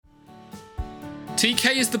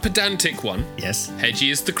TK is the pedantic one. Yes.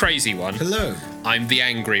 Hedgie is the crazy one. Hello. I'm the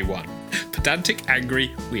angry one. Pedantic,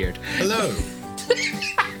 angry, weird. Hello.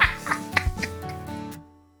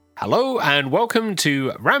 Hello and welcome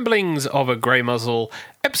to Ramblings of a Grey Muzzle,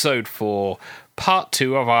 episode 4, part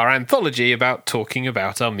 2 of our anthology about talking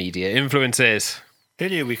about our media influences. Who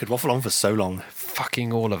knew we could waffle on for so long?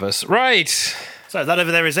 Fucking all of us. Right. So that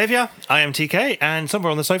over there is Xavier, I am TK, and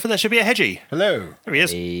somewhere on the sofa there should be a Hedgie. Hello. There he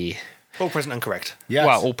is. Hey. All present and correct. Yes.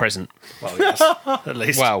 Well, all present. Well, yes, at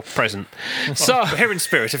least. Well, present. So, We're here in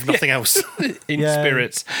spirit, if nothing else. in Yay.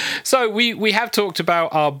 spirits. So, we have talked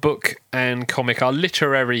about our book and comic, our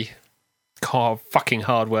literary... fucking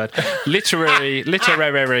hard word. Literary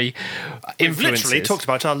We've influences. literally talked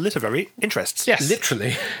about our literary interests. Yes.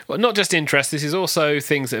 Literally. Well, not just interest. This is also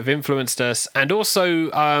things that have influenced us, and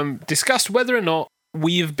also discussed whether or not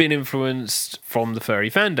we've been influenced from the furry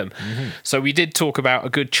fandom. Mm-hmm. So we did talk about a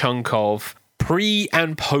good chunk of pre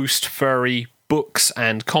and post furry books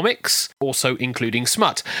and comics, also including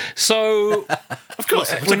smut. So Of course,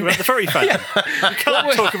 we're talking about the furry fandom. You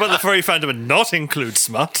can't talk about the furry fandom and not include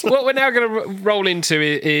smut. what we're now going to roll into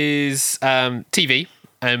is TV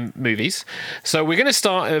and movies. So we're going to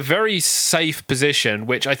start at a very safe position,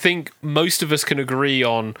 which I think most of us can agree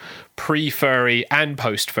on, pre-furry and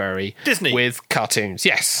post-furry. Disney. With cartoons.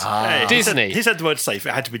 Yes. Hey, Disney. He said the word safe.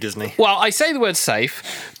 It had to be Disney. Well, I say the word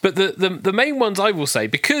safe, but the main ones I will say,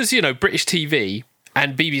 because, you know, British TV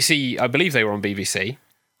and BBC, I believe they were on BBC.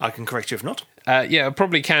 I can correct you if not. Yeah, I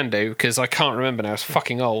probably can do, because I can't remember now. It's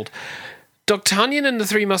fucking old. D'Artagnan and the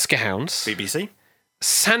Three Muskehounds. BBC,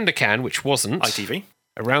 Sandokan, which wasn't. ITV.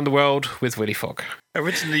 Around the World with Willy Fogg.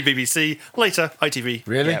 Originally BBC, later ITV.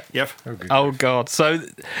 Really? Yep. Oh, God. So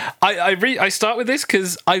I start with this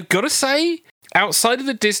because I've got to say, outside of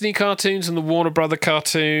the Disney cartoons and the Warner Brother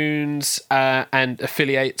cartoons and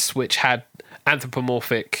affiliates which had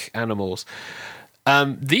anthropomorphic animals,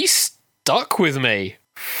 these stuck with me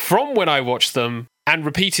from when I watched them and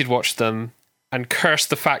repeated watched them and cursed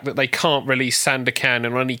the fact that they can't release Sandokan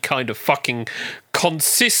on any kind of fucking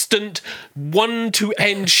consistent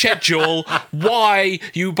one-to-end schedule. Why,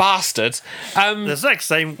 you bastards? The exact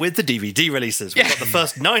same with the DVD releases. We've got the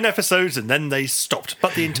first 9 episodes and then they stopped.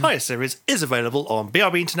 But the entire series is available on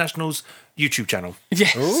BRB International's YouTube channel.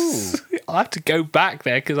 Yes. Ooh. I'll have to go back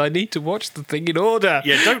there because I need to watch the thing in order.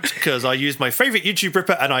 Yeah, don't, because I used my favourite YouTube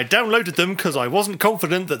ripper and I downloaded them because I wasn't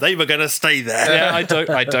confident that they were going to stay there. Yeah,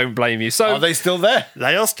 I don't blame you. So Are they still there?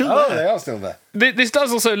 They are still Oh, there. they are still there. This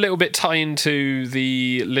does also a little bit tie into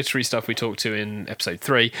the literary stuff we talked to in episode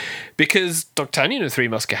 3, because D'Artagnan and the Three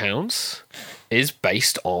Muskehounds is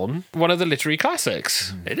based on one of the literary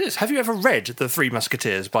classics. It is. Have you ever read The Three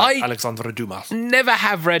Musketeers by Alexandre Dumas? Never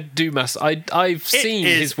have read Dumas. I've seen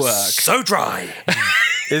his work. So dry.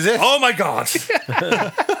 Is it? Oh my god.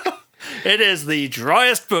 It is the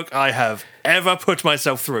driest book I have ever put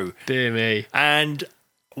myself through. Dear me. And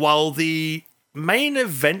while the main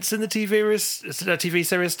events in the TV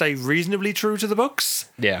series stay reasonably true to the books,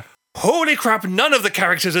 Yeah. holy crap, none of the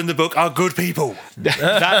characters in the book are good people.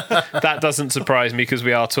 That doesn't surprise me because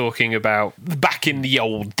we are talking about back in the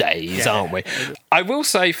old days, aren't we? I will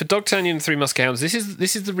say for D'Artagnan and the Three Muskehounds,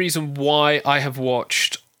 this is the reason why I have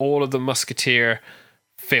watched all of the Musketeer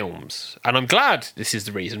films, and I'm glad this is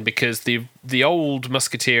the reason, because the old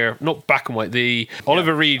Musketeer, not black and white, the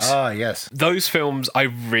Oliver Reed, Yes. those films I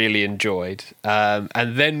really enjoyed, and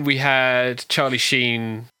then we had Charlie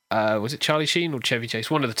Sheen. Was it Charlie Sheen or Chevy Chase?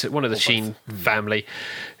 One of the Sheen family,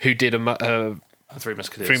 who did a Three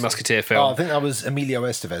Musketeers. Three Musketeer Oh, film. I think that was Emilio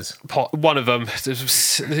Estevez. One of them.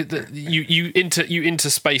 You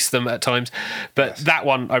interspace them at times, but that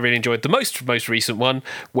one I really enjoyed. The most recent one,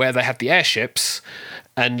 where they had the airships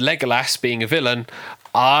and Legolas being a villain,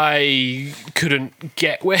 I couldn't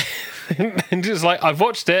get with. And just like, I've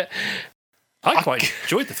watched it. I quite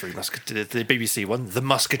enjoyed the Three Musketeers, the BBC one, The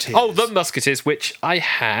Musketeers. Oh, the Musketeers, which I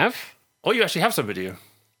have. Oh, you actually have some video.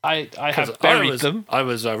 I have buried them. I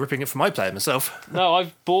was ripping it for my player myself. No,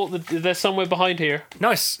 I've bought they're somewhere behind here.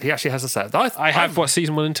 Nice. He actually has a set. I have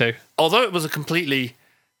season 1 and 2. Although it was a completely,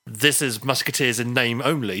 this is Musketeers in name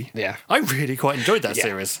only. Yeah. I really quite enjoyed that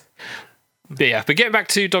series. But getting back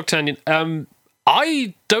to D'Artagnan,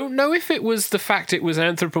 I don't know if it was the fact it was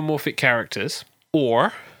anthropomorphic characters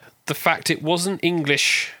or the fact it wasn't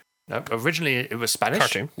English No, originally it was Spanish.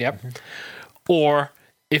 cartoon. Or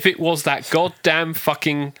if it was that goddamn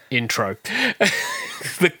fucking intro.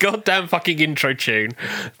 the goddamn fucking intro tune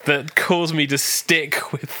that caused me to stick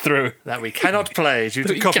through. That we cannot play due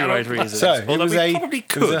to We copyright cannot play. reasons. So, Although we probably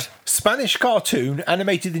it was could. a Spanish cartoon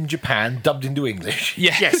animated in Japan, dubbed into English.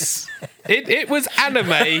 Yes. It was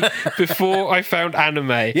anime before I found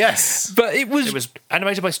anime. Yes. But it was It was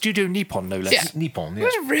animated by Studio Nippon, no less. Yeah. Nippon, It yeah.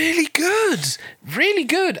 was really good. Really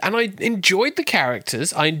good. And I enjoyed the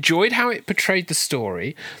characters. I enjoyed how it portrayed the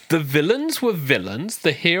story. The villains were villains.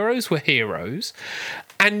 The heroes were heroes.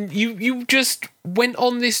 And you just went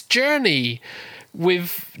on this journey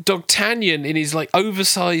with D'Artagnan in his like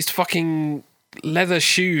oversized fucking leather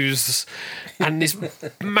shoes and this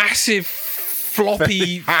massive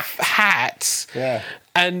floppy hat. Yeah.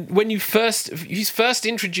 And when he's first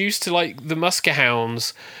introduced to like the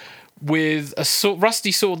Muskehounds with a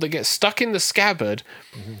rusty sword that gets stuck in the scabbard,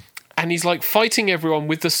 and he's like fighting everyone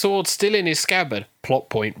with the sword still in his scabbard. Plot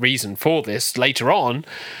point reason for this later on,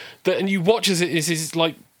 and you watch as his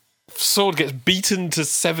like sword gets beaten to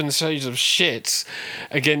 7 shades of shit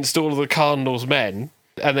against all of the Cardinal's men,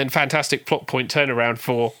 and then fantastic plot point turnaround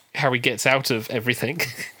for how he gets out of everything.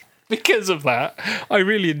 Because of that, I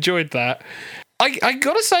really enjoyed that. I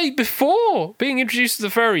gotta say, before being introduced to the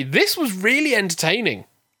furry, this was really entertaining.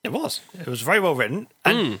 It was. It was very well written.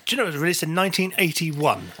 And do you know it was released in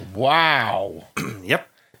 1981? Wow. Yep.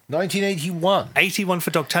 1981. 81 for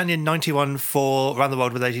D'Artagnan, 91 for Round the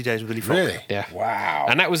World with 80 Days with Willy Fogg. Really? Yeah. Wow.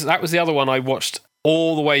 And that was the other one I watched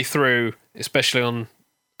all the way through, especially on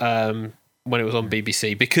when it was on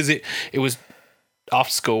BBC, because it was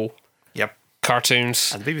after school Yep.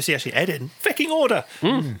 cartoons. And the BBC actually aired it in fucking order.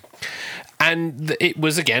 And it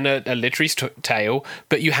was, again, a literary tale,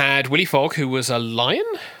 but you had Willy Fogg, who was a lion.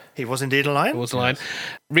 He was indeed a lion. Was a lion.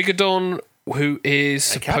 Rigodon, who is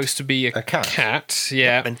supposed to be a cat. cat.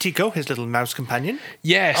 Yeah. And Tico, his little mouse companion.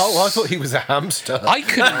 Yes. Oh, I thought he was a hamster. I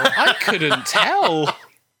couldn't tell.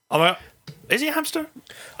 Oh, well, is he a hamster?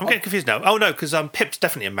 I'm getting confused now. Oh, no, because Pip's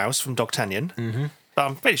definitely a mouse from D'Artagnan. Mm-hmm. But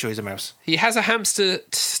I'm pretty sure he's a mouse. He has a hamster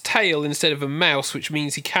tail instead of a mouse, which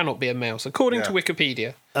means he cannot be a mouse, according to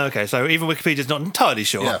Wikipedia. Okay, so even Wikipedia's not entirely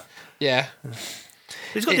sure. Yeah. Yeah.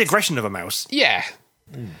 He's got the aggression of a mouse. Yeah.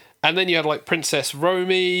 And then you had like Princess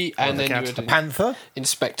Romy, and the then cat. you had Panther.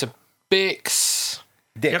 Inspector Bix.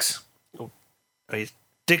 Dix. He's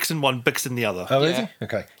Dix in one, Bix in the other. Oh, is Yeah. he?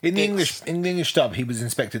 Okay. In the Dix. English dub, he was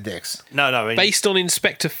Inspector Dix. No, I mean, Based on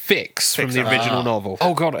Inspector Fix from Fix, the original novel.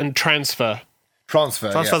 Oh, God, and Transfer.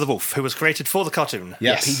 Transfer. Transfer yes. the Wolf, who was created for the cartoon. Yes.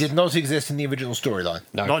 Yes. He did not exist in the original storyline.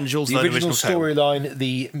 No. Not in Jules The Verne original tale. storyline,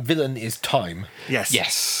 the villain is Time. Yes.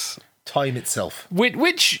 Yes. Time itself.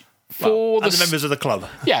 Which for And the members of the club.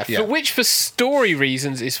 Yeah, Yeah. which for story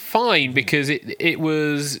reasons is fine because it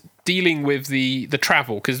was dealing with the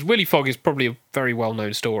travel, because Willy Fogg is probably a very well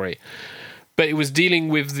known story, but it was dealing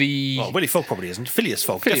with the Well, Willy Fogg probably isn't. Phileas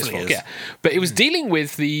Fogg Phileas definitely Fogg, is. yeah, but it was dealing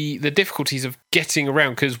with the difficulties of getting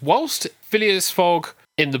around, because whilst Phileas Fogg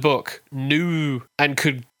in the book knew and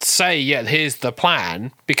could say, yeah, here's the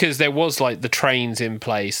plan, because there was like the trains in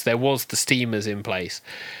place, there was the steamers in place,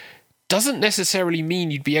 doesn't necessarily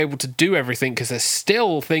mean you'd be able to do everything, because there's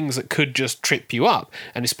still things that could just trip you up.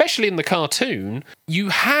 And especially in the cartoon, you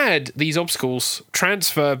had these obstacles,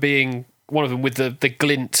 Transfer being one of them with the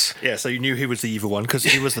glint. Yeah, so you knew he was the evil one because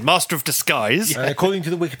he was the master of disguise. And according to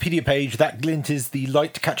the Wikipedia page, that glint is the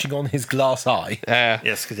light catching on his glass eye.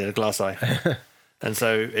 Yes, because he had a glass eye. And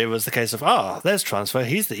so it was the case of, there's Transfer.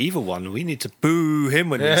 He's the evil one. We need to boo him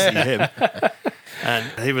when we see him. And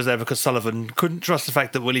he was there because Sullivan couldn't trust the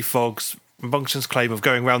fact that Willy Fogg's Monkson's claim of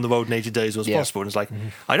going around the world in 80 days was possible. And it's like,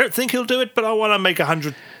 I don't think he'll do it, but I want to make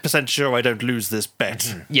 100% sure I don't lose this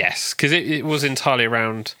bet. Yes, because it was entirely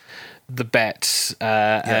around the bet,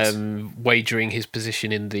 wagering his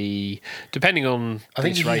position in the, depending on I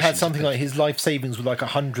think he iteration. had something like his life savings were like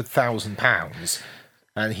 £100,000,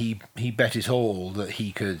 and he bet it all that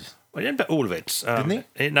he could. Well, he didn't bet all of it. Didn't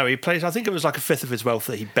he? No, he played, I think it was like a fifth of his wealth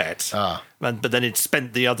that he bet. But then he'd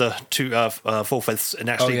spent the other four-fifths in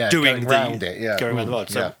actually going round it, going around the world.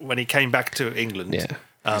 So when he came back to England,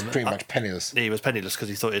 He's pretty much penniless. he was penniless because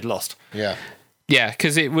he thought he'd lost. Yeah. Yeah,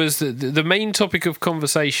 because it was the main topic of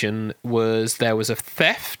conversation was there was a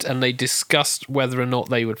theft, and they discussed whether or not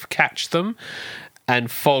they would catch them.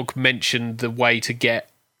 And Fogg mentioned the way to get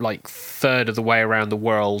like third of the way around the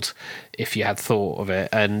world if you had thought of it,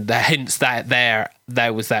 and hence that there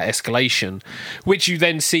was that escalation, which you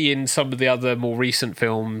then see in some of the other more recent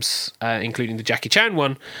films, including the Jackie Chan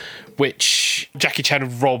one, which Jackie Chan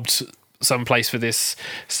had robbed someplace for this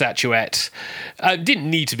statuette. Didn't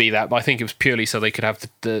need to be that, but I think it was purely so they could have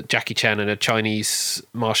the Jackie Chan and a Chinese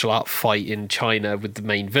martial art fight in China with the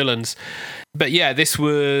main villains. But yeah, this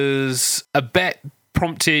was a bet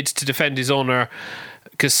prompted to defend his honour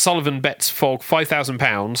because Sullivan bets Fogg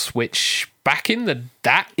 £5,000, which back in that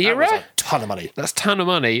That era, was a ton of money. that's a ton of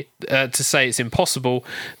money to say it's impossible.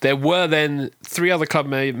 There were then 3 other club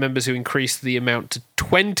members who increased the amount to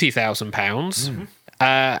 £20,000.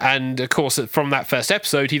 And of course, from that first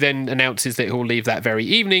episode, he then announces that he'll leave that very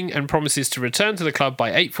evening and promises to return to the club by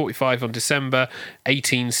 8:45 on December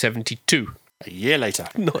 1872. A year later.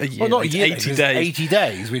 Not a year, Well, not a it's year. 80 it's days. 80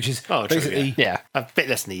 days, which is Oh, true, basically. Yeah. A bit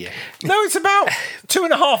less than a year. No, it's about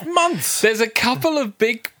 2.5 months. There's a couple of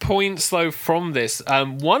big points, though, from this.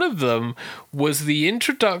 One of them was the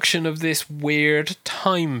introduction of this weird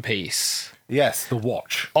timepiece Yes, the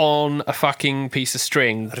watch. on a fucking piece of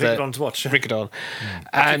string. Rickedon's watch. Rickedon.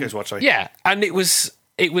 Patrico's watch, sorry. Yeah, and it was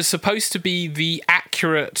supposed to be the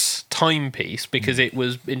accurate timepiece because it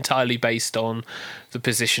was entirely based on the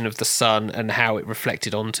position of the sun and how it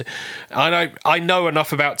reflected onto. I know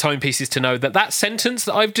enough about timepieces to know that sentence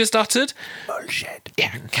that I've just uttered, Bullshit.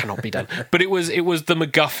 yeah, cannot be done. But it was the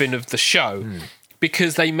MacGuffin of the show.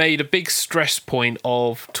 Because they made a big stress point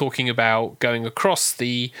of talking about going across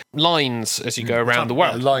the lines as you go around the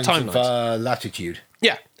world. Lines timelines. of latitude.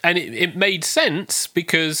 Yeah, and it made sense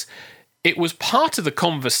because it was part of the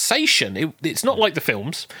conversation. It's not like the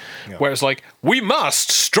films, where it's like, we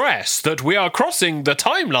must stress that we are crossing the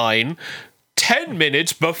timeline 10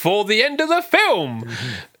 minutes before the end of the film.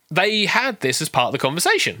 They had this as part of the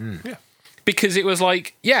conversation. Yeah. Because it was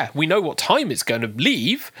like, yeah, we know what time it's going to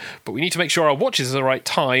leave, but we need to make sure our watch is at the right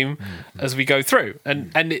time as we go through.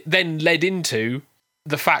 And it then led into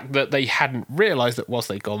the fact that they hadn't realised that whilst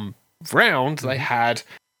they'd gone round, they had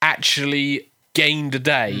actually gained a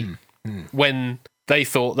day when they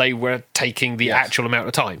thought they were taking the actual amount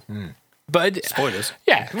of time. But Spoilers.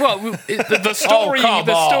 yeah, well, the story, come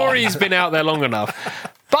the on. story's been out there long enough.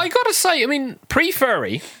 But I got to say, I mean,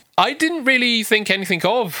 pre-furry, I didn't really think anything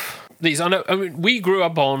of these. I mean, we grew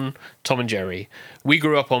up on Tom and Jerry. We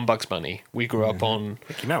grew up on Bugs Bunny. We grew up on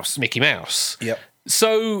Mickey Mouse. Yep.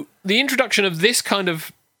 So the introduction of this kind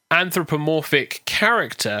of anthropomorphic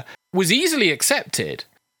character was easily accepted.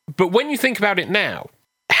 But when you think about it now,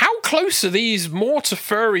 how close are these more to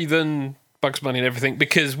furry than Bugs Bunny and everything?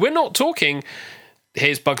 Because we're not talking,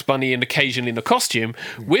 here's Bugs Bunny and occasionally in a costume.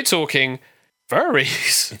 We're talking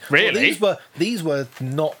furries, really. Well, these were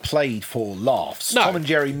not played for laughs. No. Tom and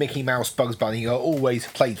Jerry, Mickey Mouse, Bugs Bunny are always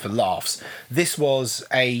played for laughs. This was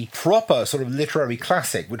a proper sort of literary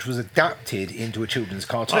classic, which was adapted into a children's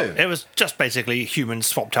cartoon. It was just basically humans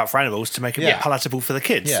swapped out for animals to make it more palatable for the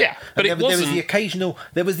kids. Yeah, but And it there was wasn't-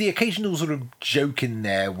 the occasional sort of joke in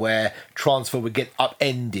there where transfer would get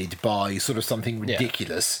upended by sort of something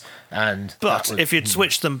ridiculous. And But that was- if you'd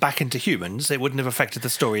switched them back into humans, it wouldn't have affected the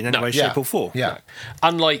story in any way, shape, or form. Yeah.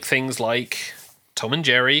 Unlike things like Tom and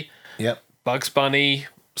Jerry, Yep. Bugs Bunny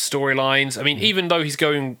storylines. I mean, even though he's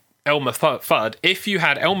going Elmer Fudd, if you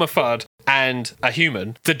had Elmer Fudd and a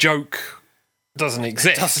human, the joke doesn't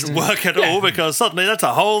exist. Doesn't work at all because suddenly that's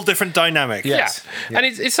a whole different dynamic. Yeah. Yeah. Yes. And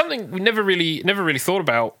it's something we never really thought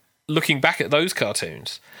about looking back at those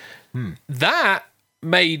cartoons. That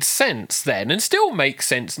made sense then and still makes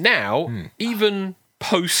sense now, even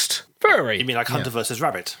post furry. You mean like Hunter versus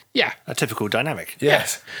Rabbit? Yeah. A typical dynamic.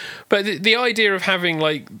 Yes. But the idea of having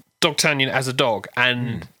like Dogtanian as a dog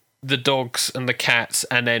and the dogs and the cats,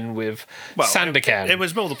 and then with Sandakan. It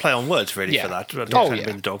was more the play on words, really, Yeah. for that. Oh, yeah.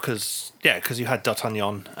 Being the dog, because you had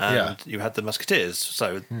D'Artagnan and you had the Musketeers.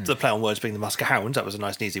 So the play on words being the Muskehounds, that was a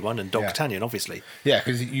nice and easy one, and D'Artagnan, obviously. Yeah,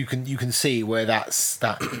 because you can see where that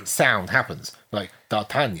sound happens. Like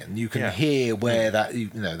D'Artagnan, you can hear where that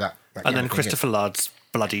that. And then Christopher Lard's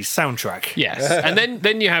bloody soundtrack. Yes, and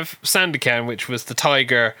then you have Sandakan, which was the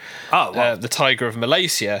tiger, the tiger of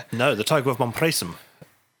Malaysia. No, the Tiger of Montprésum.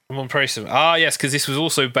 Montprésum. Ah, yes, because this was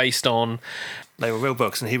also based on. They were real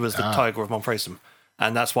books, and he was the Tiger of Montprésum.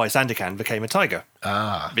 And that's why Sandakan became a tiger.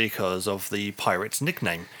 Because of the pirate's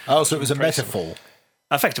nickname. Oh, so it was a metaphor.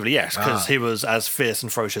 Effectively, yes, because he was as fierce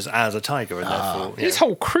and ferocious as a tiger, and therefore... His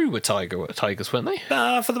whole crew were tigers, weren't they?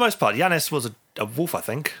 For the most part. Yanis was a wolf, I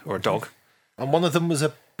think, or a dog. And one of them was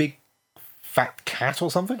a big fat cat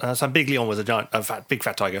or something. Sambiglion was a big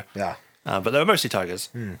fat tiger. Yeah. But they were mostly tigers.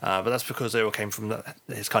 But that's because they all came from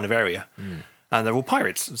his kind of area. And they're all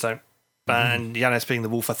pirates. So, and Yanis being the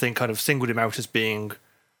wolf, I think, kind of singled him out as being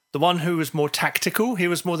the one who was more tactical. He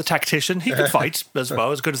was more the tactician. He could fight as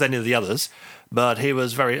well, as good as any of the others. But he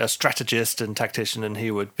was a strategist and tactician, and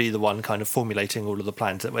he would be the one kind of formulating all of the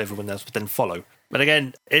plans that everyone else would then follow. But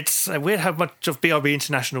again, it's weird how much of BRB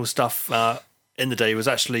International stuff in the day was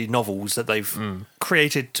actually novels that they've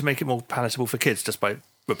created to make it more palatable for kids just by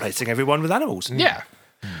replacing everyone with animals. Yeah.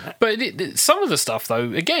 But some of the stuff,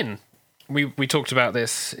 though, again, we talked about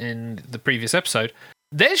this in the previous episode.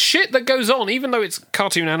 There's shit that goes on, even though it's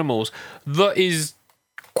cartoon animals, that is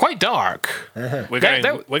quite dark. We're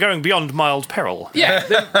going beyond mild peril. Yeah,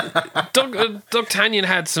 D'Artagnan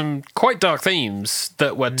had some quite dark themes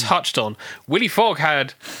that were touched on. Willy Fogg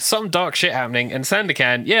had some dark shit happening, and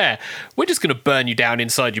Sandakan, yeah, we're just going to burn you down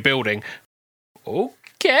inside your building.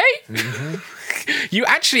 Okay. You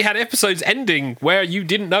actually had episodes ending where you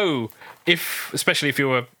didn't know especially if you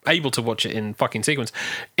were able to watch it in fucking sequence,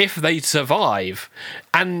 if they'd survive.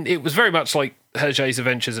 And it was very much like Hergé's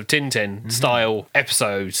Adventures of Tintin style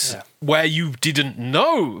episodes where you didn't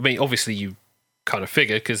know. I mean, obviously you kind of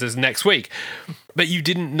figured because there's next week, but you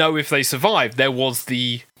didn't know if they survived. There was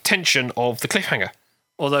the tension of the cliffhanger.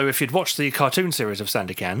 Although if you'd watched the cartoon series of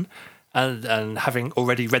Sandakan, and having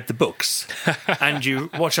already read the books, and you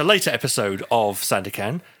watch a later episode of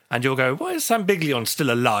Sandakan, and you'll go, why is Sam Biglion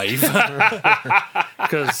still alive?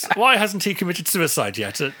 Because why hasn't he committed suicide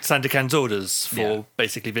yet at Sandakan's orders for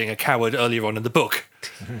basically being a coward earlier on in the book?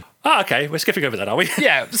 Okay, we're skipping over that, are we?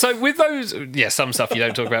 Yeah, so with those, some stuff you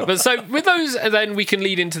don't talk about. But so with those, then we can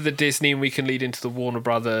lead into the Disney and we can lead into the Warner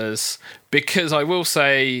Brothers, because I will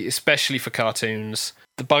say, especially for cartoons,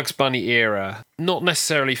 the Bugs Bunny era, not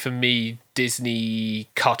necessarily for me Disney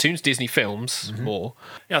cartoons, Disney films more.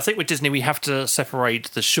 Yeah, I think with Disney we have to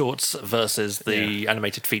separate the shorts versus the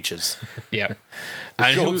animated features. Yeah.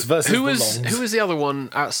 The shorts versus who the was longs. who was the other one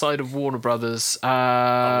outside of Warner Brothers? Do you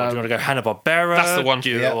want to go Hanna-Barbera? That's the one.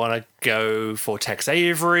 Do you want to go for Tex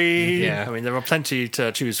Avery? Yeah. I mean, there are plenty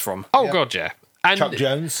to choose from. Oh god, yeah. And Chuck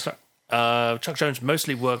Jones. Chuck Jones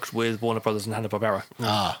mostly worked with Warner Brothers and Hanna-Barbera.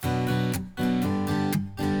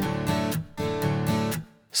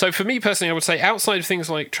 So for me personally, I would say outside of things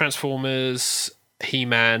like Transformers,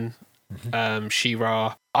 He-Man,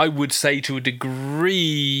 She-Ra, I would say to a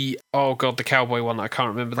degree, oh god, the cowboy one that I can't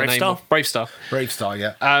remember the name of. Brave Star. Brave Star,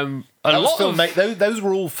 yeah. Those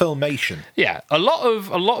were all Filmation. Yeah, a lot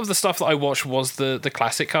of the stuff that I watched was the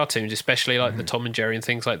classic cartoons, especially like the Tom and Jerry and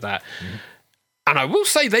things like that. And I will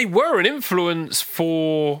say they were an influence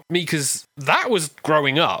for me because that was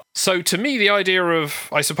growing up. So to me, the idea of,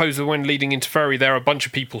 I suppose, when leading into Furry, there are a bunch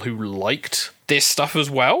of people who liked this stuff as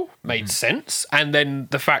well, made sense. And then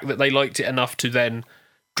the fact that they liked it enough to then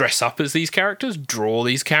dress up as these characters, draw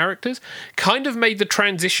these characters, kind of made the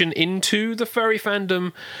transition into the furry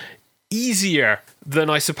fandom easier than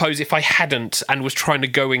I suppose if I hadn't and was trying to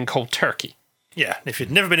go in cold turkey. Yeah, if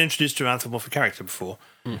you'd never been introduced to an anthropomorphic character before,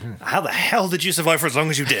 how the hell did you survive for as long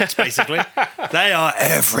as you did, basically? They are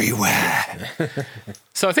everywhere.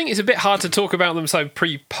 So I think it's a bit hard to talk about them so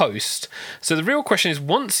pre-post. So the real question is,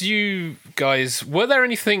 once you guys, were there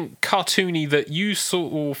anything cartoony that you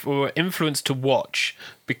sort of were influenced to watch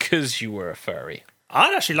because you were a furry?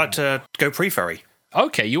 I'd actually like to go pre-furry.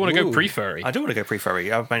 Okay, you want to go pre-furry. I do want to go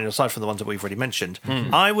pre-furry. I mean, aside from the ones that we've already mentioned,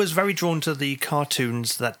 I was very drawn to the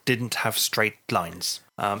cartoons that didn't have straight lines.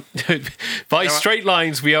 By straight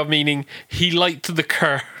lines, we are meaning he liked the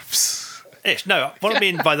curves. No, what I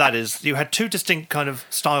mean by that is you had two distinct kind of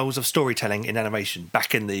styles of storytelling in animation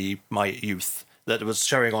back in my youth that was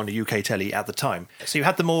showing on the UK telly at the time. So you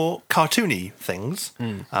had the more cartoony things,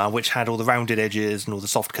 which had all the rounded edges and all the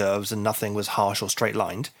soft curves and nothing was harsh or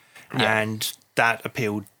straight-lined. Yeah. And that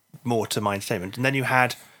appealed more to my entertainment. And then you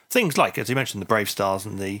had things like, as you mentioned, the Brave Stars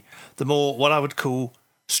and the more what I would call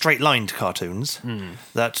straight-lined cartoons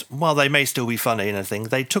that, while they may still be funny and everything,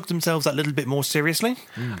 they took themselves that little bit more seriously.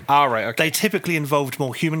 All right, okay. They typically involved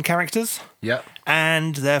more human characters. Yeah.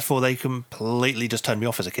 And therefore they completely just turned me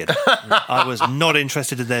off as a kid. I was not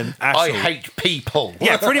interested in them at all. I hate people.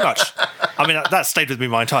 Yeah, pretty much. I mean, that stayed with me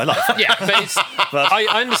my entire life. Yeah, but I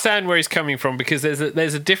understand where he's coming from because there's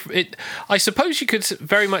a different. I suppose you could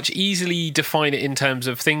very much easily define it in terms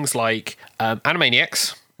of things like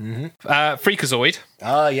Animaniacs, Freakazoid.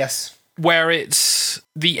 Ah, yes. Where it's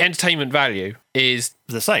the entertainment value is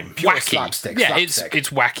The same. Pure wacky. slapstick, Yeah, slapstick. it's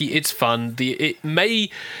wacky. It's fun.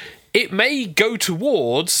 It may go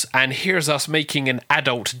towards, and here's us making an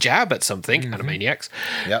adult jab at something, Animaniacs.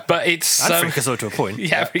 Yep. But it's And Freakazoid to a point.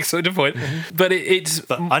 yeah, Freakazoid to a point. But it's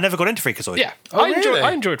But I never got into Freakazoid. yeah. Oh, I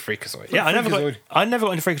really? enjoyed Freakazoid. Yeah, I never Freakazoid.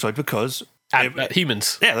 got into Freakazoid because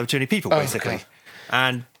humans. there were too many people, basically. okay.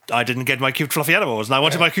 And I didn't get my cute fluffy animals, and I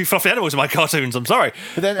wanted my cute fluffy animals in my cartoons. I'm sorry.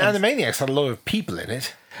 But then Animaniacs had a lot of people in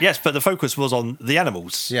it. Yes, but the focus was on the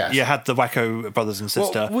animals. Yes. You had the Wacko brothers and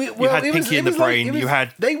sister. you well, had it was- Pinky it and the was like- Brain. it was- You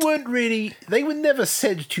had. They weren't really. They were never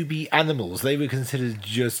said to be animals. They were considered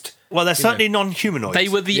just. Well, they're certainly non-humanoid. They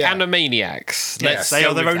were the Yeah. Animaniacs. Yes. They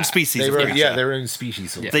go are their with own that. species. They of were, creature. their own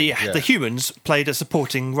species. Sort of The thing. the humans played a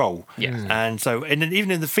supporting role. Yeah. And so, even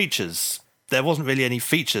in the features, there wasn't really any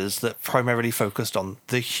features that primarily focused on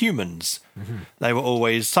the humans. They were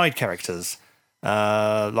always side characters.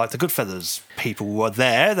 Like the Goodfeathers people were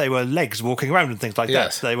there. They were legs walking around and things like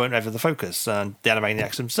Yes. that. They weren't ever the focus. And the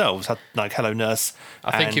Animaniacs themselves had like Hello Nurse.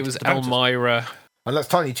 I think and it was the Bouncers. Elmira. And that's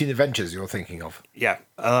Tiny Toon Adventures you're thinking of. Yeah,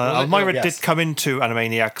 it? Elmira Yes. did come into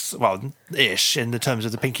Animaniacs, well, ish, in the terms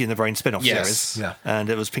of the Pinky and the Brain spin-off Yes. series. Yeah. And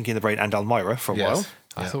it was Pinky and the Brain and Elmira for a while. Yes.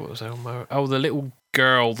 I thought it was Elmira. Oh, the little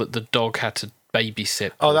girl that the dog had to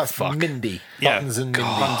babysit. Oh, that's fuck. Mindy. Yeah, Buttons and Mindy.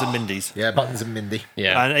 Buttons and Mindy's. Yeah, Buttons and Mindy.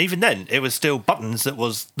 Yeah. And even then, it was still Buttons that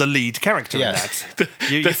was the lead character Yes. in that.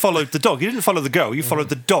 You followed the dog. You didn't follow the girl. You followed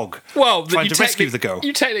the dog. Well, trying you to rescue the girl.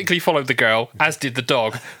 You technically followed the girl, as did the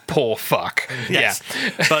dog. Poor fuck. Yes.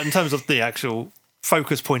 Yeah. But in terms of the actual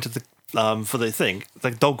focus point of the for the thing,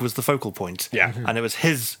 the dog was the focal point. Yeah. And it was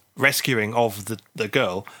his rescuing of the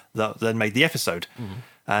girl that then made the episode,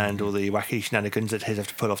 and all the wacky shenanigans that he'd have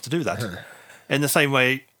to pull off to do that. In the same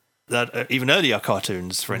way that even earlier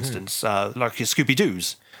cartoons, for instance, like your Scooby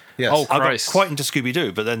Doo's. Yes. Oh, I got Christ. quite into Scooby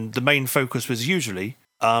Doo, but then the main focus was usually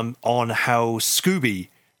on how Scooby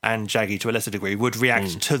and Jaggy, to a lesser degree, would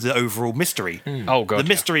react to the overall mystery. Oh, God. The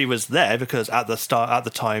mystery was there because at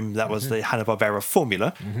the time, that was the Hanna-Barbera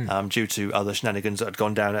formula, due to other shenanigans that had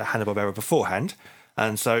gone down at Hanna-Barbera beforehand.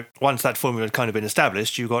 And so once that formula had kind of been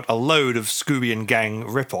established, you got a load of Scooby and Gang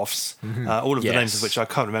rip-offs, all of the names of Yes. which I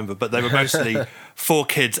can't remember, but they were mostly 4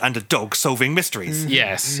 kids and a dog solving mysteries.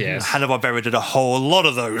 Yes, yes. Hanna-Barbera did a whole lot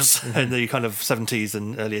of those in the kind of 70s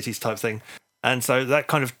and early 80s type thing. And so that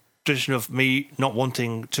kind of tradition of me not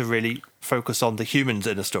wanting to really focus on the humans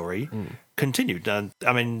in a story continued. And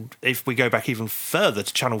I mean, if we go back even further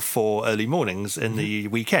to Channel 4 early mornings in the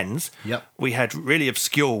weekends, Yep. we had really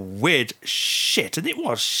obscure, weird shit. And it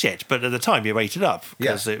was shit, but at the time you ate it up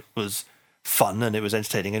because it was fun and it was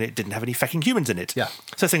entertaining and it didn't have any fucking humans in it. Yeah.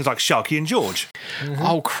 So things like Sharky and George.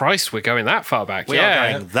 Oh, Christ, we're going that far back. We yeah.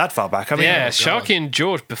 are going that far back. I mean, Yeah, oh, God. Sharky and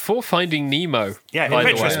George before Finding Nemo. Yeah, in by the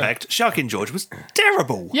way. retrospect, Sharky and George was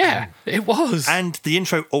terrible. Yeah, it was. And the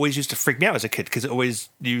intro always used to freak me out as a kid because it always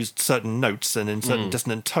used certain notes and in certain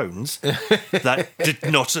dissonant tones that did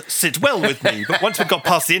not sit well with me. But once we got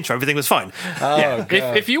past the intro, everything was fine. Oh,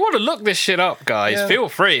 God. if you want to look this shit up, guys, Yeah. feel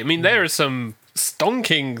free. I mean, there are some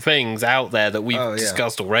stonking things out there that we've Oh, yeah.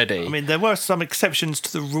 discussed already. I mean, there were some exceptions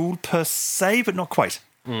to the rule per se, but not quite.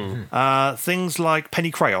 Things like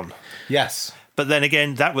Penny Crayon. Yes. But then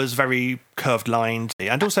again, that was very curved lined.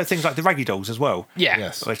 And also things like the Raggy Dolls as well. yeah.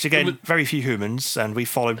 Yes. Which again, very few humans, and we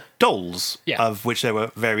followed dolls, Yeah. of which there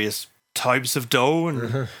were various types of doll,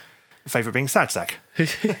 and favourite being Sad Sack.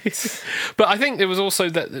 But I think there was also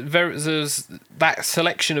there's that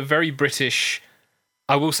selection of very British,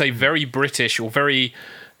 I will say very British or very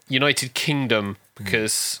United Kingdom,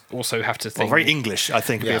 because also have to Well, think. very English, I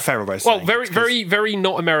think, would be Yeah. a fairer way of Well, saying very, it, 'cause- very, very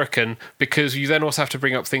not American, because you then also have to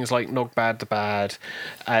bring up things like Nogbad the Bad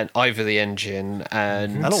and Ivor the Engine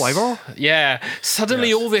and Hello, Ivor. Yeah, suddenly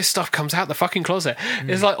Yes. all this stuff comes out the fucking closet.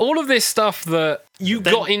 It's like all of this stuff that you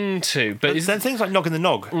got into, but Then things like Nog and the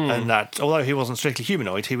Nog, and that, although he wasn't strictly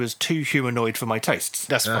humanoid, he was too humanoid for my tastes.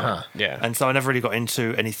 that's fine. Uh-huh. Yeah, And so I never really got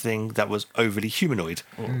into anything that was overly humanoid.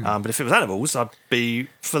 But if it was animals, I'd be,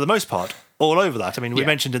 for the most part, all over that. I mean, we Yeah.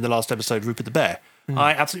 mentioned in the last episode Rupert the Bear.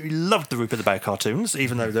 I absolutely loved the Rupert the Bear cartoons,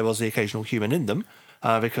 even though there was the occasional human in them,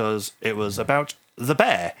 because it was about the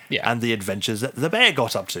bear Yeah. and the adventures that the bear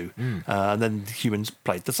got up to. And then the humans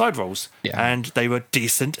played the side roles. Yeah. And they were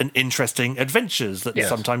decent and interesting adventures that Yes.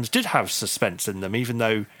 sometimes did have suspense in them, even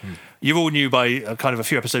though you all knew by kind of a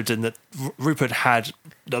few episodes in that Rupert had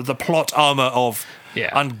the plot armor of Yeah.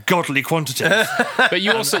 ungodly quantities. but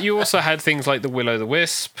you also had things like the Will o' the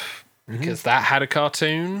Wisp, because that had a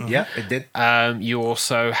cartoon. Yeah, it did. You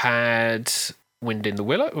also had Wind in the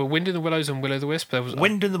Willows and Will o' the Wisp. There was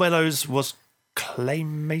Wind in the Willows was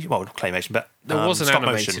claymation, well, not claymation, but there was an stop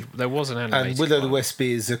animated. motion. There was an animated. And Willow the one. Wisp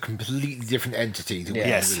is a completely different entity to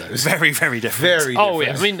Yes, Willows. very, very different. Very Oh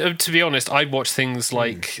yeah, different. I mean, to be honest, I watch things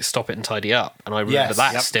like Stop It and Tidy Up, and I remember Yes,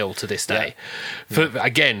 that yep. still to this day.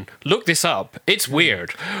 Again, look this up. It's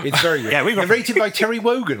weird. It's very weird. Yeah, we got- Narrated by Terry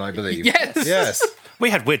Wogan, I believe. Yes. Yes. We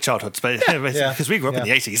had weird childhoods, but because we grew up in the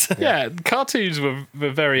Yeah. 80s. Yeah, cartoons were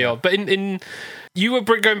very odd. But in you were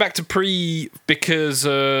going back to pre because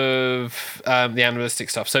of the animalistic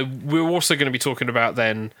stuff. So we're also going to be talking about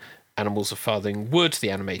then Animals of Farthing Wood, the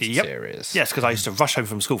animated Yep. series. Yes, because I used to rush home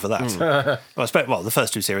from school for that. Well, the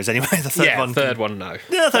first two series anyway. The third one. third one, no.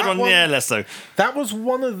 Yeah, the third That one, yeah, one- less so. That was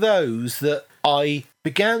one of those that I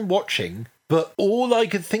began watching, but all I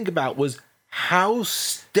could think about was how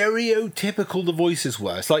stereotypical the voices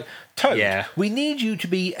were. It's like, Toad, Yeah. we need you to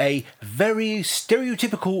be a very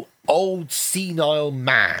stereotypical old senile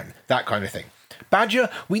man, that kind of thing. Badger,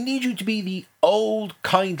 we need you to be the old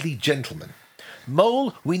kindly gentleman.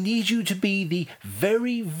 Mole, we need you to be the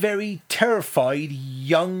very, very terrified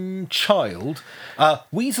young child.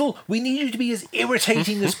 Weasel, we need you to be as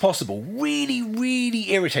irritating as possible. Really,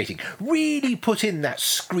 really irritating. Really put in that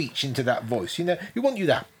screech into that voice. You know, we want you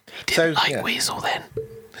that. Didn't like Weasel then.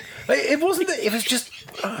 It wasn't that, it was just...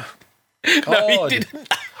 No, God. he didn't.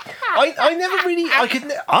 I never really...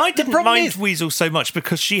 I didn't problem mind is- Weasel so much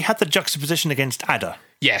because she had the juxtaposition against Ada.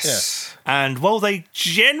 Yes. And while they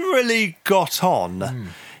generally got on,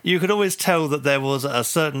 you could always tell that there was a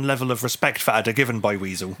certain level of respect for Ada given by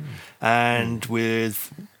Weasel. And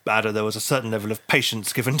with Ada, there was a certain level of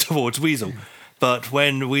patience given towards Weasel. But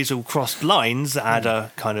when Weasel crossed lines,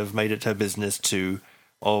 Ada kind of made it her business to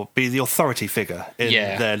be the authority figure in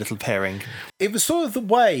their little pairing. It was sort of the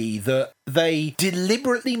way that they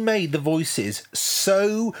deliberately made the voices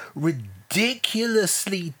so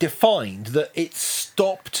ridiculously defined that it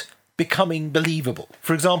stopped becoming believable.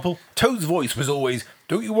 For example, Toad's voice was always,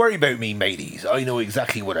 "Don't you worry about me, mateys. I know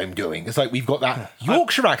exactly what I'm doing." It's like we've got that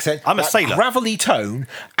Yorkshire accent, I'm a that sailor. gravelly tone,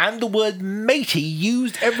 and the word matey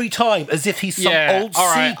used every time as if he's some old all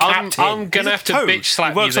right. sea captain. I'm gonna He's a have to toad. bitch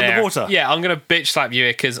slap He works you on the there. water. Yeah, I'm gonna bitch slap you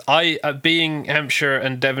here because being Hampshire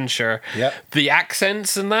and Devonshire, Yep. the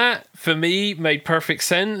accents and that for me made perfect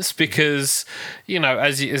sense because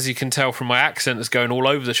as you can tell from my accent, it's going all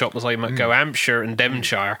over the shop as I might go Hampshire and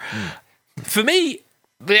Devonshire. For me,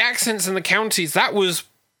 the accents and the counties, that was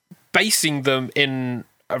basing them in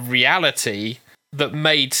a reality that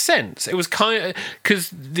made sense. It was kind of because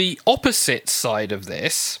the opposite side of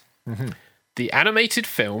this, the animated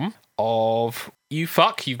film of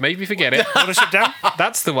you've made me forget it. Want to sit down?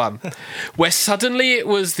 That's the one where suddenly it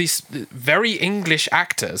was these very English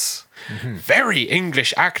actors,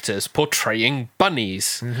 portraying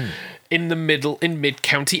bunnies in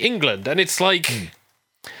mid-county England, and it's like.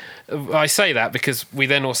 I say that because we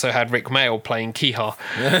then also had Rick Mayall playing Keha.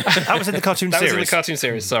 That was in the cartoon That series. was in the cartoon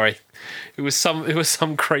series. Sorry, it was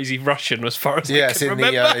some crazy Russision as far as I Yes, can in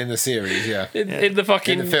remember. in the series, yeah. In the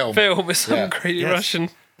fucking In the film. it's some Yeah. crazy Yes. Russian.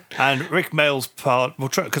 And Rick Mayall's part,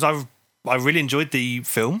 because I really enjoyed the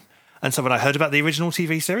film, and so when I heard about the original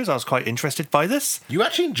TV series, I was quite interested by this. You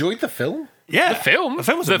actually enjoyed the film? Yeah, The film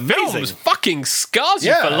was the amazing. film fucking scars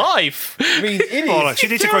you Yeah. for life. I mean, it is. Oh, like, she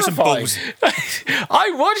needs to grow some terrifying. balls.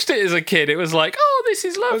 I watched it as a kid. It was like, oh, this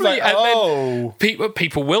is lovely. like, and oh. then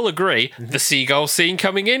people will agree the seagull scene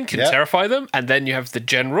coming in can Yep. terrify them. And then you have the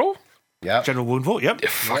general. Yeah. General Woundfort, yep.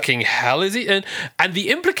 Fucking hell is he? And the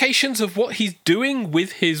implications of what he's doing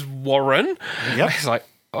with his warren. Yep. It's like,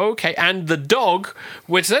 okay. And the dog,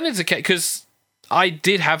 which then is a case, because I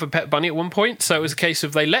did have a pet bunny at one point. So it was a case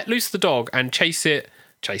of they let loose the dog and chase it,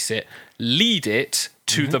 lead it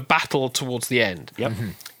to the battle towards the end. Yep.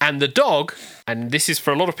 And the dog, and this is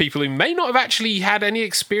for a lot of people who may not have actually had any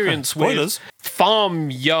experience with Spoilers.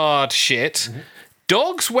 farmyard shit.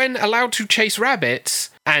 Dogs, when allowed to chase rabbits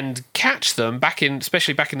and catch them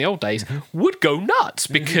especially back in the old days, would go nuts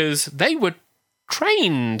because they were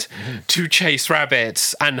trained to chase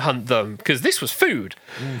rabbits and hunt them because this was food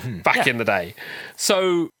back in the day.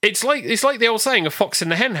 So it's like the old saying, a fox in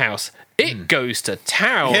the hen house. It goes to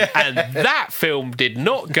town, and that film did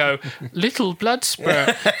not go little blood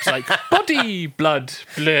spurt. It's like body blood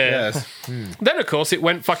blur. Yes. Then of course it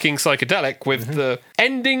went fucking psychedelic with the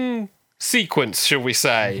ending sequence, shall we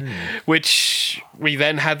say, which we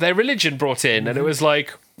then had their religion brought in, and it was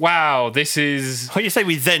like, wow, this is. When you say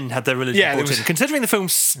we then had their religion Yeah, brought it was- in, considering the film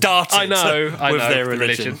started I know, with their the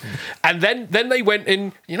religion. and then they went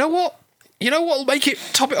in. You know what'll make it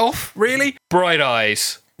top it off? Really, Bright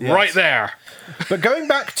Eyes, right there. But going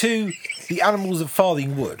back to the Animals of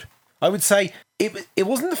Farthing Wood, I would say it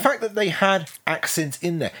wasn't the fact that they had accents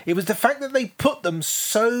in there. It was the fact that they put them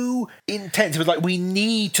so intense. It was like we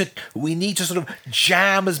need to sort of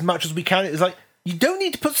jam as much as we can. It's like you don't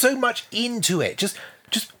need to put so much into it. Just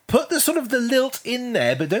put the sort of the lilt in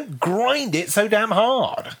there, but don't grind it so damn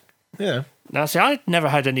hard. You know. Now, see, I never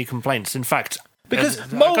had any complaints. In fact, Because I've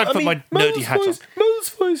got to put my nerdy hat on. Mole's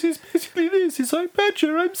voice is basically this. It's like,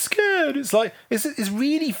 Badger, I'm scared. It's like, it's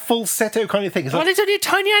really falsetto kind of thing. It's Well, like, he's only a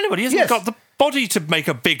tiny animal. He hasn't Yes. got the body to make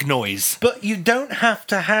a big noise. but you don't have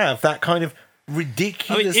to have that kind of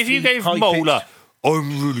ridiculous. I mean, if you gave Mole a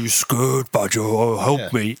I'm really scared, Badger. Oh,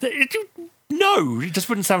 help me. No, it just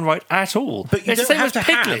wouldn't sound right at all. But you it's don't the same have as to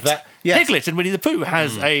have Piglet. that- yes. Piglet in Winnie the Pooh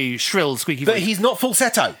has a shrill, squeaky But voice. he's not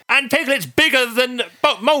falsetto. And Piglet's bigger than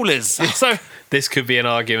Mole is. So This could be an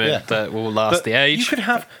argument that will last But the age.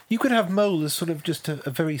 You could have Mole as sort of just a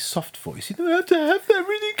very soft voice. You don't have to have that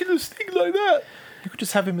ridiculous thing like that. You could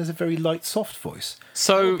just have him as a very light, soft voice.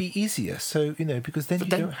 So- it would be easier. So because then you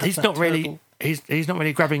then don't have he's that not really terrible- he's not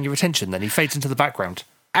really grabbing your attention. Then he fades into the background.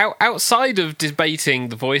 Outside of debating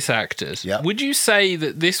the voice actors, Yeah. would you say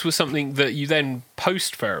that this was something that you then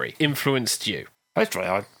post-Furry influenced you? Post-Furry,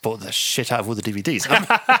 I bought the shit out of all the DVDs.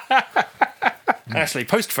 Actually,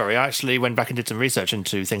 post-Furry, I actually went back and did some research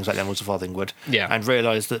into things like the Animals of Farthingwood, and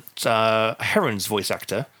realised that Heron's voice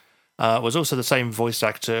actor was also the same voice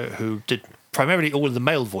actor who did primarily all of the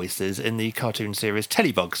male voices in the cartoon series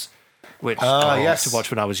Telebugs, which I used to watch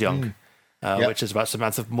when I was young. Which is about some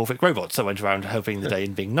anthropomorphic robots that went around helping the day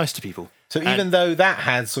and being nice to people. So even though that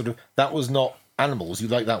had that was not animals, you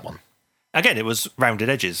like that one. Again, it was rounded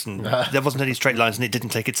edges, and there wasn't any straight lines, and it didn't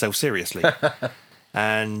take itself seriously.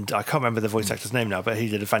 And I can't remember the voice actor's name now, but he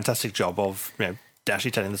did a fantastic job of actually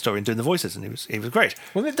telling the story and doing the voices, and he was great.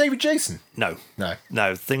 Wasn't it David Jason? No.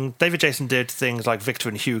 No. David Jason did things like Victor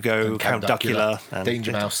and Hugo, And Count Duckula, and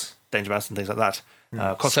Danger Mouse, and things like that.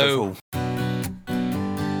 Cosmo So- Fool.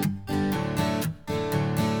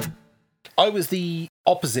 I was the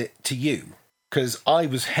opposite to you because I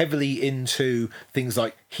was heavily into things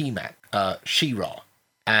like He-Man, She-Ra,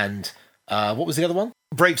 and what was the other one?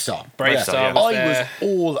 Brave Star. Brave Star was I there. was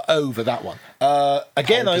all over that one.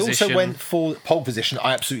 Again, Pole I Position. also went for Pole Position.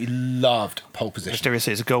 I absolutely loved Pole Position. Mysterious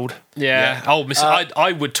Seas of Gold. Yeah. Oh,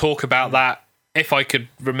 I would talk about that if I could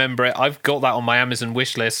remember it. I've got that on my Amazon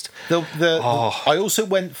wish list. I also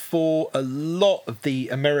went for a lot of the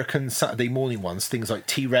American Saturday morning ones, things like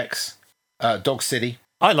T-Rex, Dog City,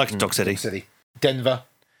 I liked Dog City. Denver.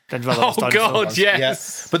 Denver, Oh, God, Yeah.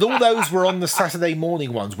 yes. But all those were on the Saturday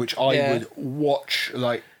morning ones, which I Yeah. would watch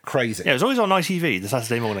like crazy. Yeah, it was always on ITV, the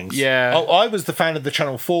Saturday mornings. Yeah. Oh, I was the fan of the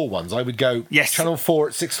Channel 4 ones. I would go Yes. Channel 4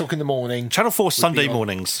 at 6 o'clock in the morning. Channel 4 Sunday on.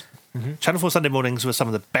 mornings. Channel 4 Sunday mornings were some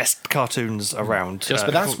of the best cartoons around. Just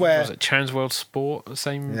but that's where- was it Trans World Sport at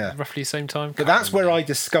Yeah. roughly the same time? But that's where I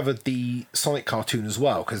discovered the Sonic cartoon as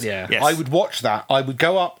well, because Yeah. Yes. I would watch that. I would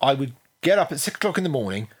go up, I would get up at 6 o'clock in the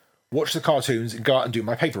morning, watch the cartoons, and go out and do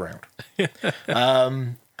my paper round.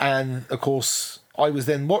 And of course, I was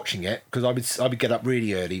then watching it because I would get up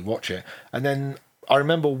really early, watch it, and then I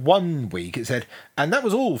remember one week it said, and that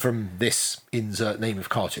was all from this insert name of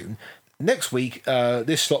cartoon. Next week,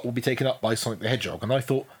 this slot will be taken up by Sonic the Hedgehog, and I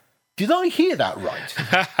thought, did I hear that right?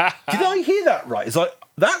 Did I hear that right? It's like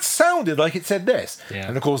that sounded like it said this, Yeah.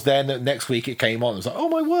 and of course, then next week it came on. It was like, oh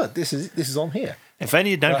my word, this is on here. If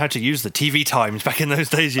only you'd known how to use the TV times back in those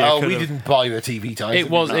days, you could we have- didn't buy the TV times.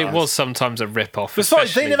 It was sometimes a rip-off.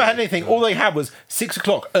 Besides, they especially- never had anything. All they had was 6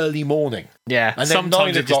 o'clock early morning. Yeah, And then sometimes 9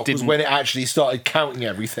 it just o'clock was didn't. when it actually started counting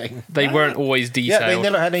everything. They weren't always Yeah, detailed. they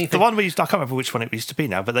never had The anything. one I can't remember which one it used to be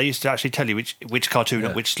now, but they used to actually tell you which cartoon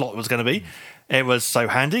at which slot it was going to be. It was so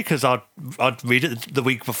handy because I'd read it the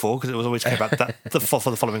week before because it was always came out for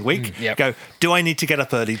the following week. Yep. Go, do I need to get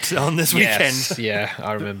up early on this Yes, weekend? yeah,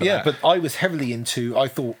 I remember Yeah, that. but I was heavily into. I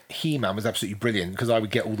thought He-Man was absolutely brilliant because I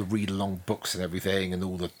would get all the read-along books and everything, and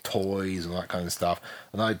all the toys and all that kind of stuff.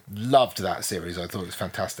 And I loved that series. I thought it was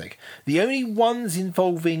fantastic. The only ones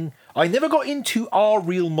involving, I never got into Are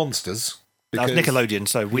Real Monsters. That was because Nickelodeon,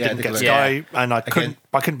 so we didn't get Nickelodeon. Sky, and I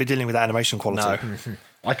couldn't be dealing with that animation quality. No.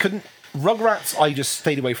 I couldn't. Rugrats, I just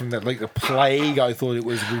stayed away from that like the plague. I thought it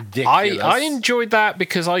was ridiculous. I enjoyed that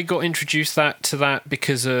because I got introduced to that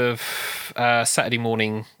because of Saturday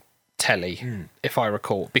morning telly, if I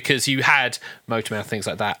recall, because you had Motormouth, things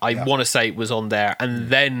like that. I want to say it was on there, and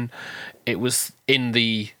then it was in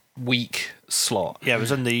the week slot. Yeah, it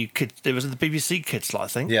was in the BBC Kids slot, I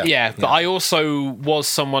think. Yeah. But I also was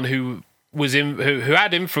someone who was who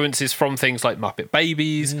had influences from things like Muppet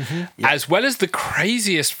Babies, as well as the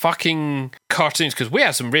craziest fucking cartoons. Because we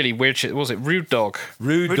had some really weird shit. Was it Rude Dog?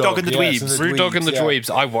 Rude Dog and the yes, Dweebs. Rude Dog and the yeah. Dweebs.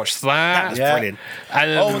 I watched that. That was Yeah. brilliant.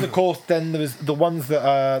 And Oh, and of course, then there was the ones that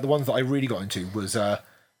I really got into was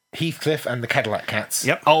Heathcliff and the Cadillac Cats.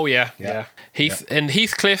 Yep. Oh yeah. Yeah.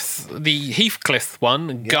 Heathcliff, the Heathcliff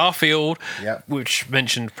one, Garfield, Yeah. which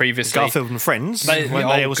mentioned previously. Garfield and Friends. They- when oh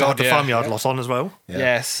they also God, had the yeah. Farmyard lot on as well. Yeah.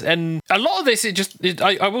 Yes, and a lot of this,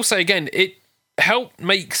 I will say again, it helped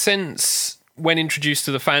make sense when introduced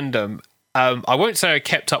to the fandom. I won't say I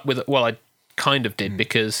kept up with it. Well, I kind of did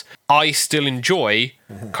because I still enjoy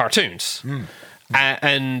cartoons.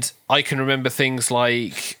 And I can remember things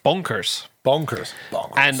like Bonkers. Bonkers.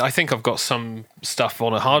 And I think I've got some stuff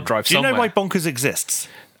on a hard drive Do you somewhere. know why Bonkers exists?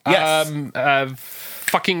 Yes.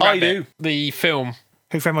 Fucking I Rabbit, do. the film.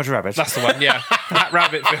 Who Framed Roger Rabbit? That's the one, yeah. That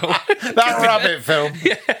Rabbit film. That rabbit film.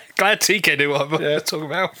 Glad TK knew what I'm talking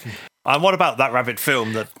about. And what about that Rabbit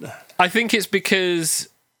film? That I think it's because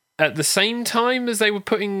at the same time as they were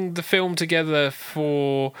putting the film together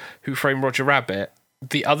for Who Framed Roger Rabbit,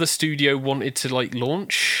 the other studio wanted to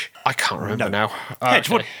launch. I can't remember now.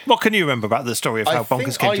 Hedge, Okay. what can you remember about the story of how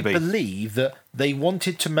Bonkers came to be? I believe that they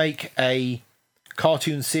wanted to make a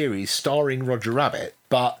cartoon series starring Roger Rabbit,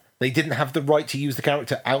 but they didn't have the right to use the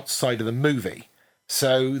character outside of the movie.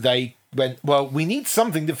 So they went, well, we need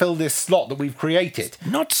something to fill this slot that we've created.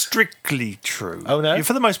 Not strictly true. Oh, no? You're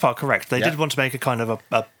for the most part correct. They Yeah. did want to make a kind of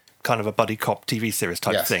a buddy cop TV series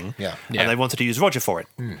type Yes, thing. yeah. And they wanted to use Roger for it.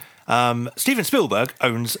 Steven Spielberg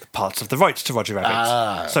owns parts of the rights to Roger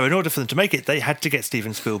Rabbit. So in order for them to make it, they had to get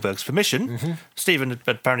Steven Spielberg's permission. Steven had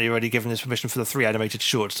apparently already given his permission for the 3 animated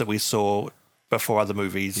shorts that we saw before other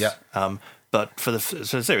movies. Yeah. But for the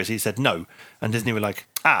series, he said no. And Disney were like,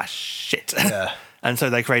 shit. Yeah. And so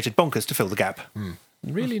they created Bonkers to fill the gap.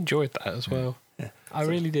 Really enjoyed that as well. I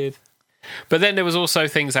really did. But then there was also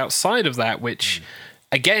things outside of that which,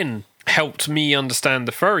 again, helped me understand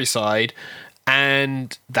the furry side,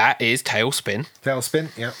 and that is Tailspin. Tailspin,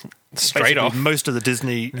 yeah. Straight Basically, off. most of the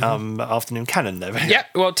Disney afternoon canon there. Yeah,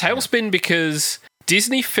 well, Tailspin because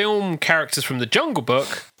Disney film characters from the Jungle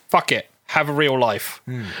Book, fuck it, have a real life.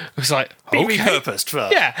 It's like, Be okay. repurposed for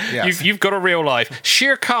Yeah, Yes. you've got a real life.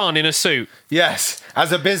 Shere Khan in a suit. Yes,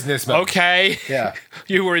 as a businessman. Okay. Yeah.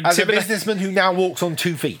 You were As a intimidating. businessman who now walks on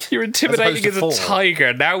 2 feet. You're intimidating as opposed a to 4.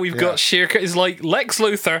 tiger. Now we've got Shere Khan. It's like Lex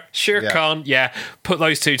Luthor, Shere Yeah. Khan. Yeah, put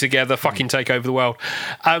those two together, fucking take over the world.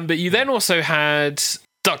 But you then also had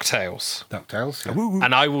DuckTales. DuckTales. Yeah.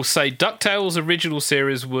 And I will say DuckTales' original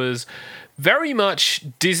series was very much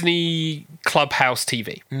Disney Clubhouse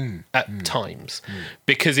TV at times.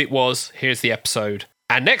 Because it was, here's the episode.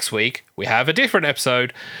 And next week, we have a different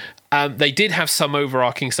episode. They did have some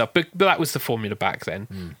overarching stuff, but that was the formula back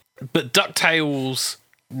then. But DuckTales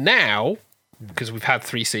now, because we've had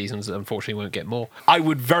 3 seasons that unfortunately won't get more, I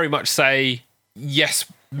would very much say, yes,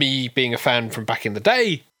 me being a fan from back in the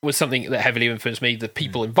day was something that heavily influenced me. The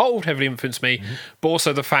people involved heavily influenced me, but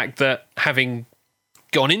also the fact that having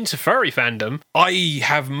gone into furry fandom, I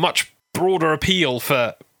have much broader appeal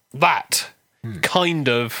for that kind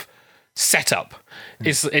of setup.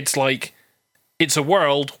 It's like it's a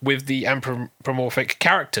world with the anthropomorphic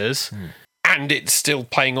characters, and it's still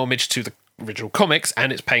paying homage to the original comics,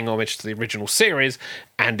 and it's paying homage to the original series,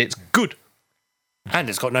 and it's good. And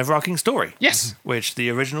it's got an overarching story. Yes. Which the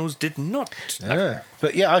originals did not. Yeah.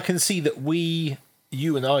 But yeah, I can see that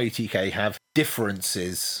you and I, TK, have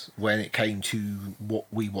differences when it came to what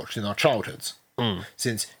we watched in our childhoods.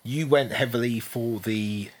 Since you went heavily for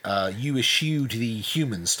the, you eschewed the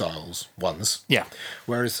human styles ones. Yeah.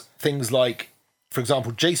 Whereas things like, for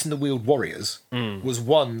example, Jason the Wheeled Warriors was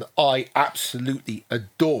one that I absolutely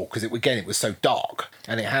adore because it was so dark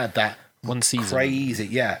and it had that One season. crazy,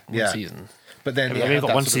 yeah. Season. But then I mean, we've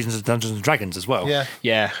got one season of Dungeons and Dragons as well. Yeah.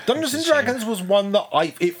 Yeah. Dungeons and Dragons was one that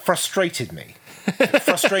it frustrated me. It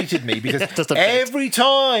frustrated me because Just a bit. every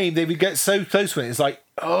time they would get so close to it, it's like,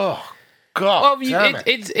 oh god, Well, damn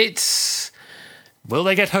it. it's Will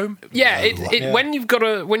they get home? yeah. Yeah. When you've got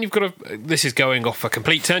a this is going off a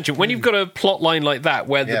complete tangent. When you've got a plot line like that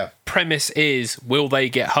where Yeah. the premise is will they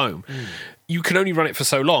get home, you can only run it for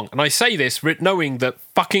so long. And I say this knowing that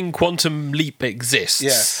fucking Quantum Leap exists.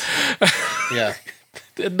 Yes. Yeah.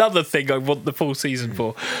 Another thing I want the full season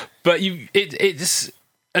for, but it's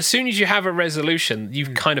as soon as you have a resolution, you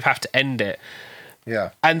kind of have to end it.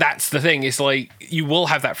 Yeah. And that's the thing. It's like you will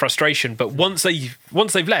have that frustration, but once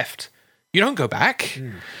they've left, you don't go back.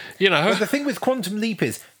 You know. But the thing with Quantum Leap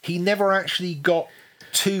is he never actually got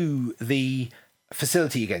to the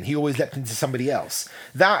facility again. He always leapt into somebody else.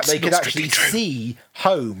 That they could not actually strictly true. see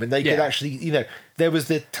home and they could Yeah. actually, there was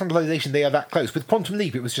the tantalization they are that close. With Quantum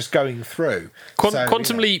Leap, it was just going through. So,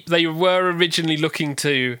 Quantum Leap, they were originally looking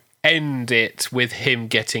to end it with him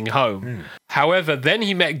getting home. However, then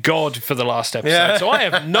he met God for the last episode, Yeah. so I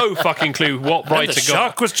have no fucking clue what And writer the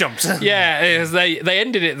shark was jumped. Yeah, it was- they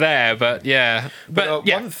ended it there, but yeah. But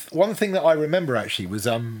yeah. One thing that I remember actually was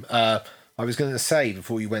I was going to say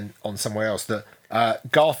before you went on somewhere else that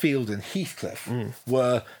Garfield and Heathcliff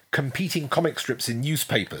were competing comic strips in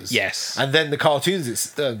newspapers. Yes. And then the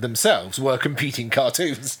cartoons themselves were competing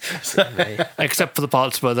cartoons. Except for the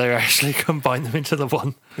parts where they actually combine them into the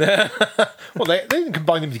one. Well, they didn't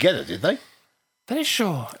combine them together, did they? Very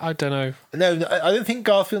sure. I don't know. No, I don't think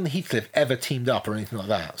Garfield and Heathcliff ever teamed up or anything like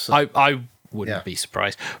that. So. I wouldn't Yeah. be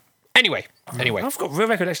surprised. Anyway. I've got real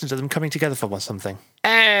recollections of them coming together for something.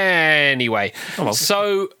 Anyway. well.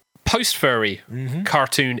 So, post-furry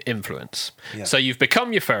cartoon influence. Yeah. So, you've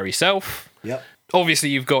become your furry self. Yep. Obviously,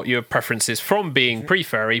 you've got your preferences from being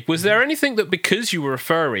pre-furry. Was there anything that, because you were a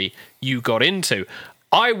furry, you got into?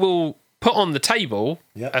 I will put on the table,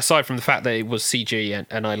 Yep. aside from the fact that it was CG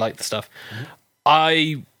and I like the stuff,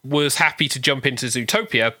 I was happy to jump into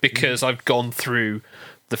Zootopia because I've gone through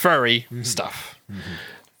the furry stuff.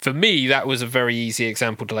 For me, that was a very easy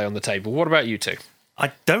example to lay on the table. What about you two?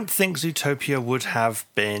 I don't think Zootopia would have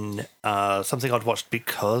been something I'd watched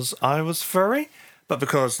because I was furry, but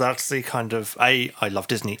because that's the kind of... I love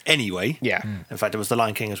Disney anyway. Yeah. In fact, it was The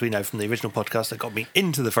Lion King, as we know from the original podcast, that got me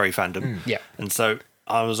into the furry fandom. Yeah. And so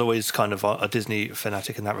I was always kind of a Disney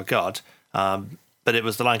fanatic in that regard. But it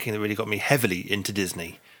was The Lion King that really got me heavily into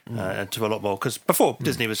Disney. To a lot more, because before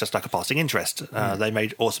Disney was just like a passing interest. They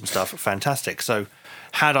made awesome stuff, fantastic. So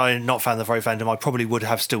had I not found the furry fandom, I probably would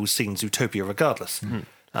have still seen Zootopia regardless.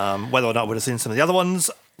 Whether or not I would have seen some of the other ones,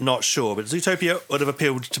 not sure. But Zootopia would have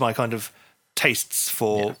appealed to my kind of tastes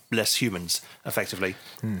for less humans, effectively.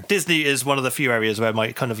 Disney is one of the few areas where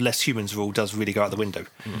my kind of less humans rule does really go out the window.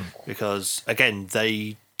 Because, again,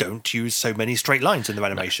 they don't use so many straight lines in their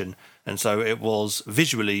animation. And so it was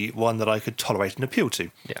visually one that I could tolerate and appeal to.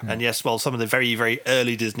 Yeah. And yes, while some of the very, very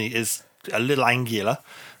early Disney is a little angular,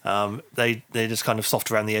 they just kind of soft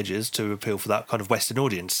around the edges to appeal for that kind of Western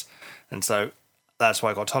audience. And so that's why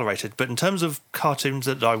I got tolerated. But in terms of cartoons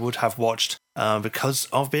that I would have watched because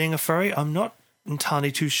of being a furry, I'm not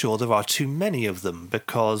entirely too sure there are too many of them,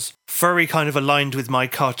 because furry kind of aligned with my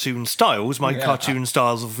cartoon styles. My cartoon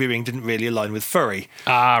styles of viewing didn't really align with furry.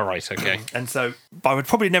 Ah, right, okay. And so I would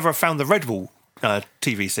probably never have found the Redwall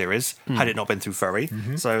TV series had it not been through furry.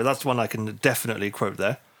 So that's one I can definitely quote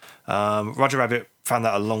there. Roger Rabbit found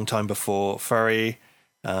that a long time before furry.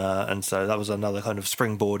 And so that was another kind of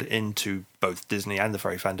springboard into both Disney and the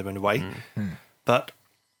furry fandom in a way. But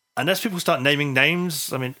unless people start naming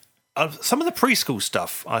names, I mean, some of the preschool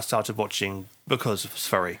stuff I started watching because of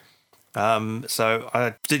furry. So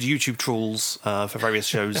I did YouTube trawls for various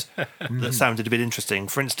shows that sounded a bit interesting.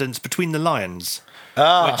 For instance, Between the Lions,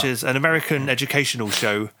 which is an American educational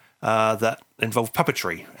show that involved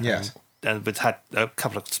puppetry. Yes. And it had a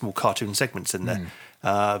couple of small cartoon segments in there.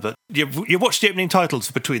 But you watch the opening titles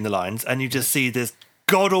for Between the Lions and you just see this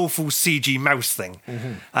god-awful CG mouse thing.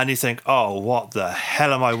 And you think, oh, what the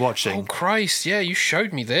hell am I watching? Oh, Christ, yeah, you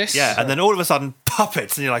showed me this. Yeah, and then all of a sudden,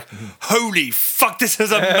 puppets, and you're like, holy fuck, this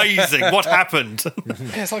is amazing. What happened?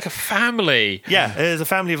 Yeah, it's like a family. Yeah, there's a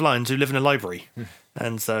family of lions who live in a library.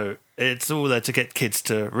 And so it's all there to get kids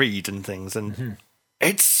to read and things. And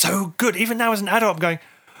it's so good. Even now as an adult, I'm going,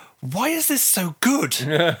 why is this so good?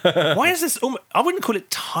 Why is this... I wouldn't call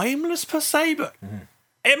it timeless per se, but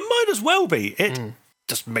it might as well be. It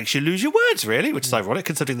just makes you lose your words, really, which is ironic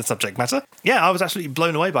considering the subject matter. Yeah, I was absolutely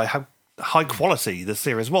blown away by how high quality the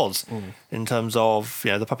series was in terms of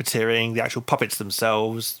the puppeteering, the actual puppets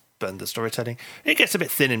themselves, and the storytelling. It gets a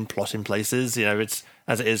bit thin in plot in places. It's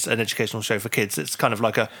as it is an educational show for kids. It's kind of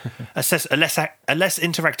like a less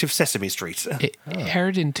interactive Sesame Street. It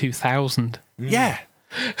aired in 2000. Yeah.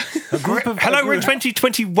 Hello, we're in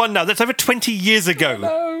 2021 now. That's over 20 years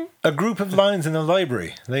ago. A group of lions in a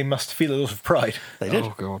library. They must feel a lot of pride. They did.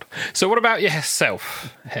 Oh, God. So what about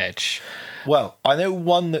yourself, Hedge? Well, I know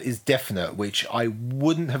one that is definite, which I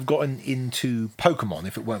wouldn't have gotten into Pokemon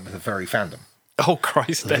if it weren't for the furry fandom. Oh,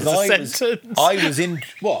 Christ, there's I a was- sentence. I was in...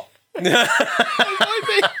 What?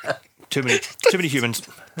 Too many humans.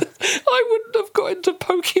 I wouldn't have got into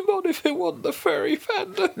Pokemon if it wasn't the furry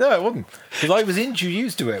fandom. No, it wasn't. Because I was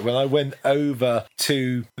introduced to it when I went over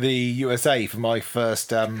to the USA for my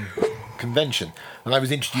first convention. And I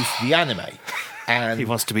was introduced to the anime. And He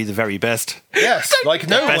wants to be the very best. yes, like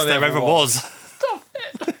no Best one there ever was.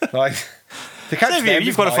 Like, to catch Xavier, them you've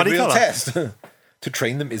is got a my funny real colour. test. To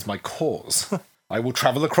train them is my cause. I will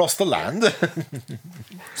travel across the land.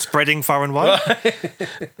 Spreading far and wide.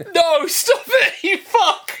 No, stop it, you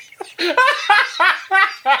fuck!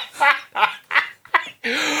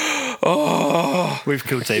 We've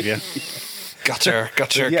killed Xavier. Gutter,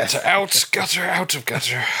 Yes. gutter, out of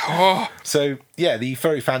gutter. Oh, So, yeah, the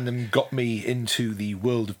furry fandom got me into the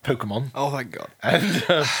world of Pokemon oh thank God.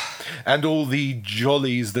 and all the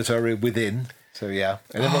jollies that are within. So, yeah.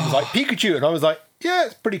 And everyone was like, Pikachu. And I was like, yeah,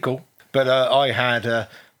 it's pretty cool. But I had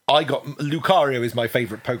I got Lucario is my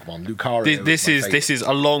favourite Pokemon. Lucario. This is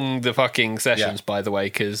along the fucking sessions, Yeah. by the way,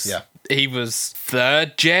 because Yeah. he was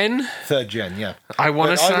 3rd gen. 3rd gen, yeah. I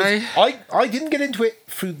want to But say. I didn't get into it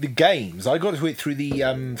through the games. I got into it through the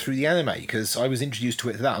anime because I was introduced to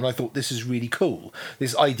it to that, and I thought this is really cool.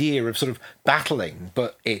 This idea of sort of battling,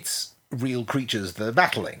 but it's real creatures that are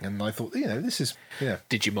battling, and I thought, this is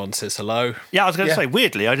Digimon says hello. Yeah, I was going to Yeah. say,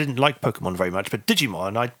 weirdly, I didn't like Pokemon very much, but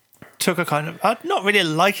Digimon, I took a kind of, not really a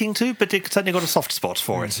liking to, but it certainly got a soft spot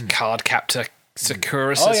for it. Card Captor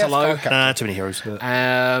Sakura Oh, says yes, hello. Card Captor. Too many heroes. But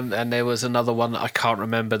And there was another one that I can't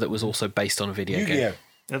remember that was also based on a video game. Yu-Gi-Oh.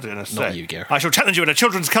 I was going to Not say, Yu-Gi-Oh. I shall challenge you in a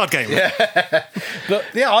children's card game. But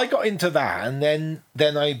yeah, I got into that, and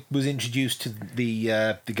then I was introduced to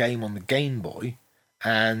the game on the Game Boy,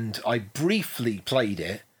 and I briefly played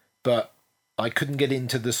it, but I couldn't get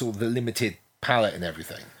into the sort of the limited palette and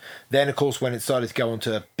everything. Then, of course, when it started to go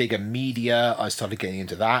onto bigger media, I started getting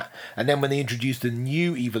into that. And then when they introduced the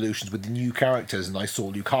new evolutions with the new characters, and I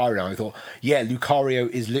saw Lucario, I thought, yeah, Lucario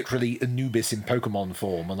is literally Anubis in Pokemon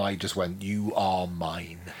form. And I just went, you are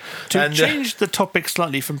mine. To And, change the topic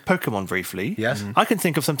slightly from Pokemon briefly, Yes. I can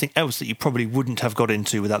think of something else that you probably wouldn't have got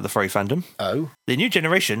into without the furry fandom. Oh. The new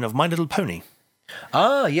generation of My Little Pony.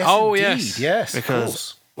 Ah, yes, Oh, indeed. yes. Yes, of Because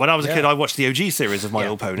course. when I was a Yeah. kid, I watched the OG series of My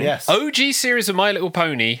Little Pony. Yes. OG series of My Little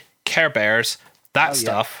Pony, Care Bears, that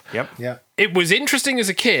stuff. Yep. Yeah. It was interesting as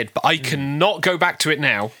a kid, but I cannot go back to it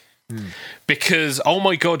now. Because, oh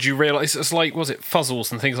my god, you realise it's like, was it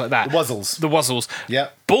Fuzzles and things like that? The Wuzzles. The Wuzzles. Yeah.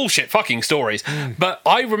 Bullshit fucking stories. But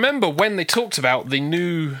I remember when they talked about the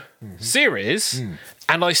new series,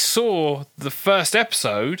 and I saw the first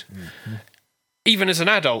episode, even as an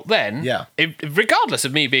adult then, Yeah. regardless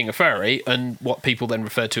of me being a furry and what people then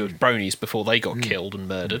referred to as bronies before they got killed and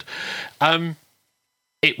murdered,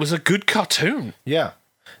 it was a good cartoon. Yeah.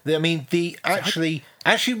 I mean, the actually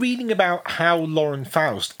reading about how Lauren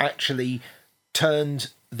Faust actually turned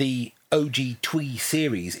the OG Twee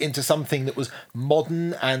series into something that was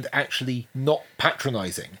modern and actually not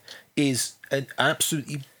patronising is an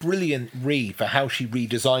absolutely brilliant read for how she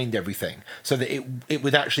redesigned everything so that it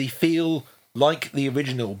would actually feel like the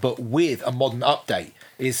original but with a modern update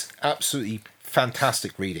is absolutely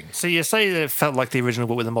fantastic reading. So you say that it felt like the original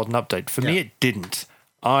but with a modern update. For me, Yeah. it didn't.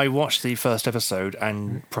 I watched the first episode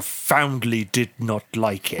and profoundly did not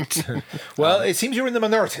like it. Well, it seems you're in the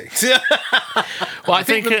minority. Well, I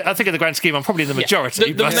think in the grand scheme, I'm probably in the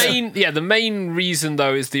majority. The but the main reason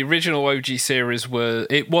though is the original OG series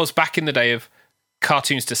was back in the day of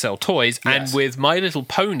cartoons to sell toys, Yes. and with My Little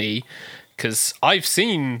Pony, because I've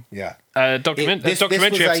seen Yeah. a This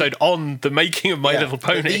documentary was episode on the making of My Little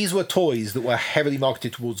Pony. These were toys that were heavily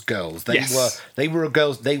marketed towards girls. They Yes. were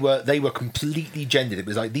girls. They were completely gendered. It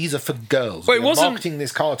was like these are for girls. Well, it We are wasn't- marketing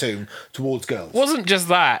this cartoon towards girls. Wasn't just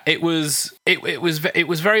that. It was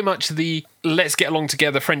very much the let's get along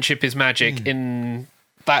together. Friendship is magic in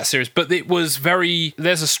that series, but it was very.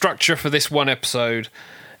 There's a structure for this one episode,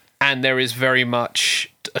 and there is very much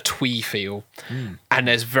a twee feel, and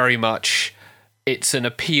there's very much. It's an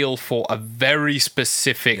appeal for a very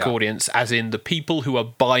specific Yeah. audience, as in the people who are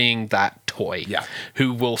buying that toy, Yeah.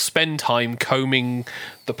 who will spend time combing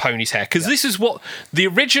the pony's hair. Because this is what the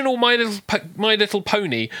original My Little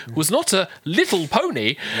Pony was not a little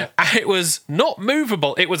pony, and it was not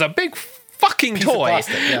movable. It was a big fucking Piece of toy.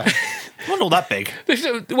 plastic, yeah. not all that big.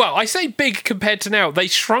 Well, I say big compared to now. They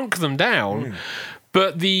shrunk them down,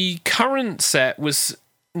 but the current set was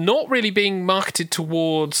not really being marketed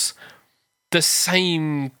towards the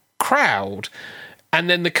same crowd. And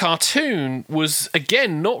then the cartoon was,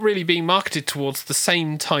 again, not really being marketed towards the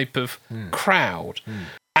same type of crowd.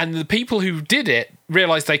 And the people who did it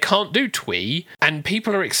realised they can't do twee, and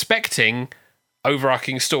people are expecting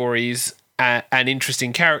overarching stories and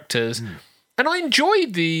interesting characters. And I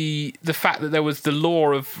enjoyed the fact that there was the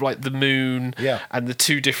lore of like the moon Yeah. and the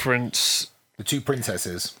two different The two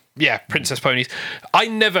princesses. princess ponies. I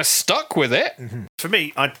never stuck with it. For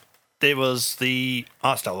me, it was the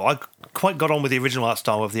art style. I quite got on with the original art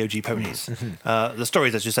style of the OG ponies. The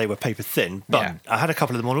stories, as you say, were paper thin, but Yeah. I had a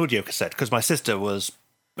couple of them on audio cassette because my sister was,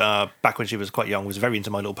 back when she was quite young, was very into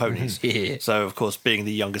My Little Ponies. Yeah. So, of course, being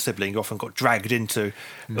the younger sibling, you often got dragged into...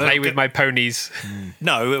 Play with my ponies.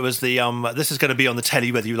 No, it was the, this is going to be on the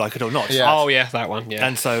telly whether you like it or not. Yeah. Oh yeah, that one. Yeah.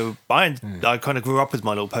 And so I kind of grew up with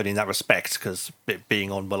My Little Pony in that respect because it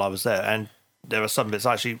being on while I was there. And there are some bits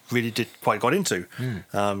I actually really did quite got into,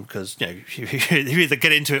 because you either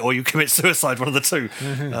get into it or you commit suicide, one of the two,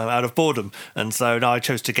 out of boredom. And so now I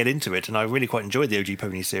chose to get into it, and I really quite enjoyed the OG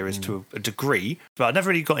Pony series to a degree, but I never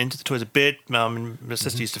really got into the toys a bit. My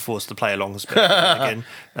sister used to force the play along again.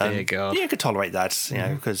 Dear God. You could tolerate that,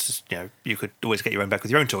 because you could always get your own back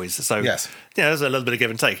with your own toys. So Yes. there's a little bit of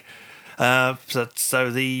give and take.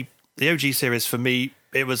 So the OG series for me,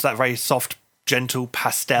 it was that very soft, gentle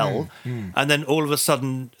pastel, and then all of a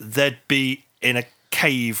sudden they'd be in a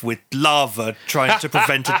cave with lava trying to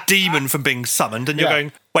prevent a demon from being summoned, and you're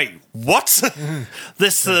going, wait, what?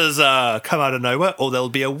 This has come out of nowhere. Or there'll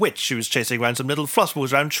be a witch who's chasing around some little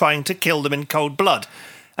flossballs around trying to kill them in cold blood,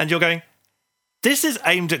 and you're going, this is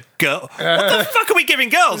aimed at girls. What the fuck are we giving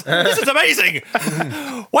girls? This is amazing.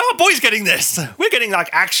 Why aren't boys getting this? We're getting like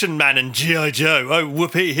Action Man and G.I. Joe. Oh,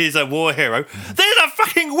 whoopee, he's a war hero. There's a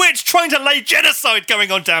fucking witch trying to lay genocide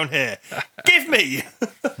going on down here. Give me.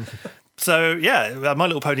 So, yeah, My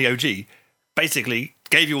Little Pony OG basically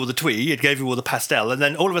gave you all the twee, it gave you all the pastel, and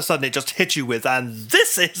then all of a sudden it just hit you with, and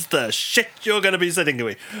this is the shit you're going to be sitting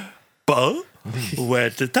with. But where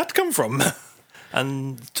did that come from?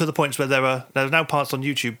 And to the points where there are now parts on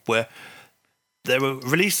YouTube where there were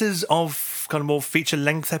releases of kind of more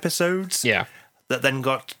feature-length episodes that then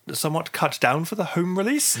got somewhat cut down for the home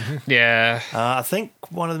release. Yeah. I think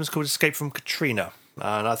one of them is called Escape from Katrina.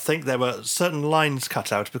 And I think there were certain lines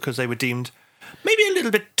cut out because they were deemed maybe a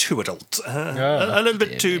little bit too adult. A little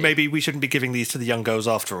bit too, maybe we shouldn't be giving these to the young girls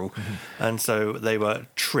after all. And so they were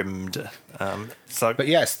trimmed. But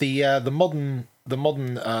yes, the modern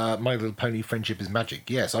My Little Pony Friendship is Magic.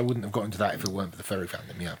 Yes, I wouldn't have got into that if it weren't for the furry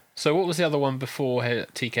fandom, yeah. So what was the other one before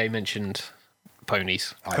TK mentioned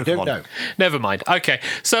ponies? I don't know. Never mind. Okay,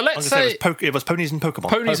 so let's say it was ponies and Pokemon.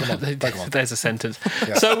 Ponies. Pokemon. There's a sentence.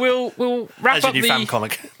 So we'll wrap As up your new fan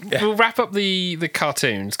comic. We'll wrap up the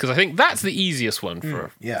cartoons, because I think that's the easiest one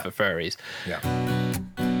for furries. Yeah.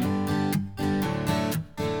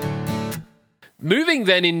 Moving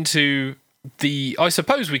then into I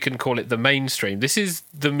suppose we can call it the mainstream. This is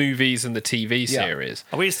the movies and the TV series.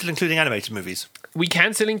 Are we still including animated movies? We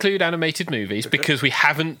can still include animated movies because we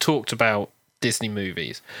haven't talked about Disney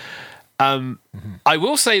movies. I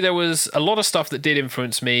will say there was a lot of stuff that did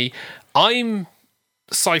influence me. I'm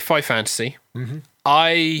sci-fi fantasy.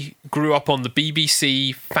 I grew up on the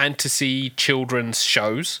BBC fantasy children's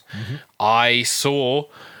shows. I saw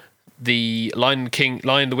the Lion King,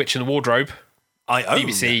 Lion, the Witch and the Wardrobe. I own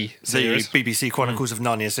BBC series. The BBC Chronicles of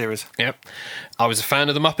Narnia series. Yep. I was a fan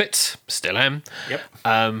of the Muppets, still am.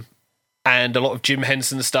 Yep. And a lot of Jim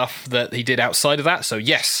Henson stuff that he did outside of that. So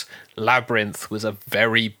yes, Labyrinth was a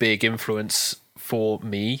very big influence for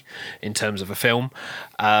me in terms of a film.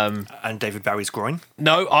 And David Bowie's groin.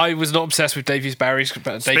 No, I was not obsessed with David Bowie's.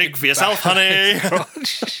 Speak for yourself, honey.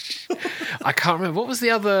 I can't remember. What was the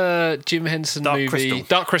other Jim Henson movie? Crystal.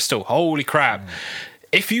 Dark Crystal. Holy crap.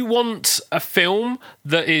 If you want a film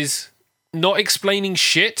that is not explaining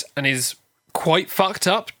shit and is quite fucked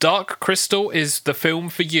up, Dark Crystal is the film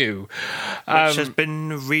for you. Which has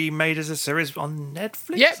been remade as a series on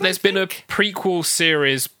Netflix. Yeah, there's been a prequel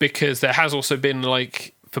series because there has also been,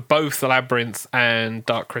 like, for both The Labyrinth and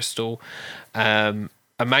Dark Crystal, a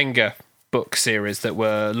manga book series that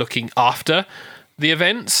were looking after the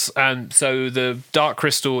events. And so the Dark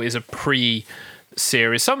Crystal is a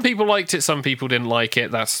pre-series. Some people liked it, some people didn't like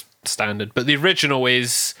it. That's standard. But the original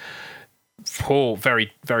is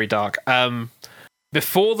very, very dark.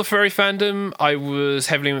 Before the furry fandom, I was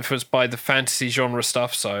heavily influenced by the fantasy genre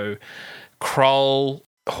stuff. So Krull,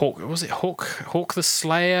 Hawk the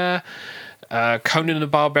Slayer, Conan the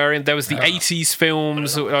Barbarian. There was the 80s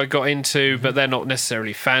films that I got into, but they're not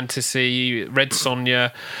necessarily fantasy. Red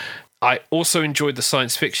Sonja. I also enjoyed the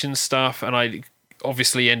science fiction stuff, and I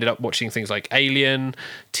obviously ended up watching things like Alien.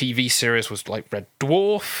 TV series was like Red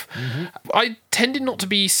Dwarf. I tended not to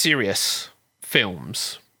be serious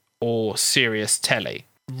films or serious telly,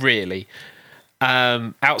 really.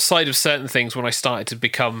 Outside of certain things, when I started to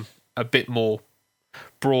become a bit more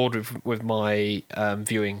broad with my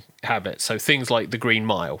viewing habits. So things like The Green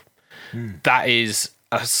Mile. That is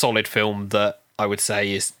a solid film that I would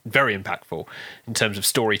say is very impactful in terms of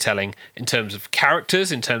storytelling, in terms of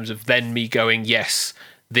characters, in terms of then me going, yes,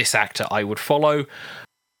 this actor I would follow.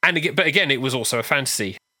 But again, it was also a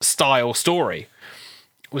fantasy style story.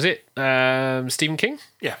 Was it Stephen King?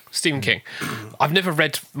 Yeah. Stephen King. I've never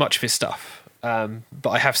read much of his stuff, but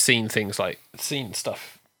I have seen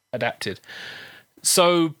stuff adapted.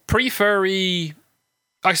 So pre-furry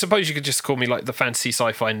I suppose you could just call me like the fantasy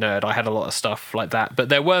sci-fi nerd. I had a lot of stuff like that, but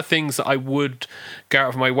there were things that I would go out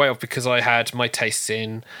of my way of because I had my tastes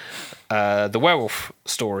in the werewolf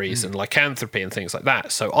stories and lycanthropy and things like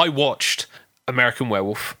that. So I watched American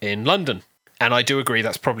Werewolf in London, and I do agree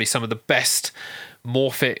that's probably some of the best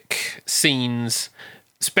morphic scenes,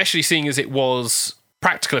 especially seeing as it was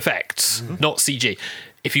practical effects, not CG.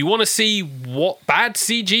 If you want to see what bad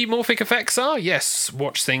CG morphic effects are, yes,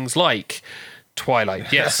 watch things like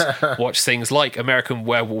Twilight. Yes, watch things like American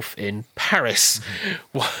Werewolf in Paris.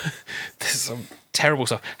 There's some terrible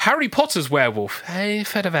stuff. Harry Potter's werewolf. Hey,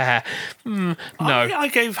 fed of hair. No. I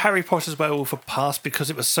gave Harry Potter's werewolf a pass because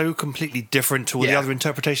it was so completely different to all the other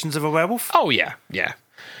interpretations of a werewolf. Oh, yeah.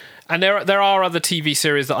 And there are other TV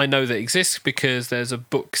series that I know that exist because there's a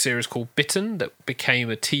book series called Bitten that became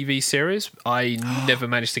a TV series. I never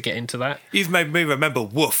managed to get into that. You've made me remember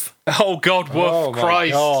Woof. Oh, God, Woof. Oh, my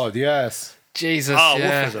Christ. God, yes. Jesus, Oh,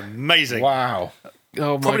 yeah. Woof was amazing. Wow.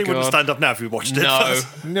 Oh, my Probably God. wouldn't stand up now if you watched it. No.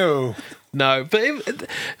 No. No, but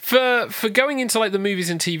for going into like the movies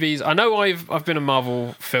and TVs, I know I've been a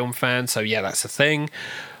Marvel film fan, so yeah, that's a thing.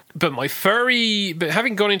 But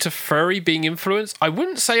having gone into furry being influenced, I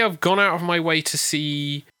wouldn't say I've gone out of my way to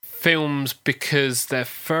see films because they're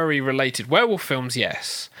furry related. Werewolf films,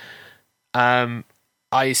 yes.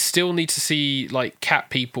 I still need to see like cat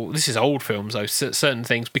people. This is old films though, certain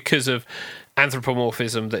things because of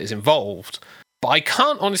anthropomorphism that is involved. But I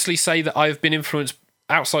can't honestly say that I've been influenced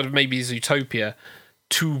outside of maybe Zootopia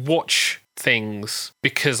to watch things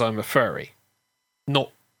because I'm a furry.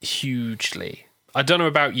 Not hugely. I don't know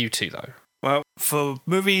about you two though. Well, for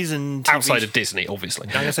movies and TV Outside of Disney, obviously.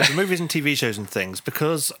 like I said, for movies and TV shows and things,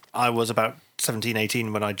 because I was about 17,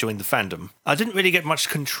 18 when I joined the fandom, I didn't really get much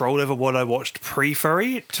control over what I watched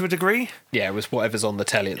pre-furry to a degree. Yeah, it was whatever's on the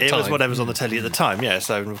telly at the It time. was whatever's on the telly at the time, yeah.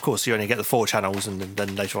 So, of course, you only get the 4 channels and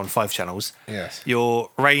then later on 5 channels. Yes. Your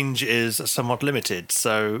range is somewhat limited.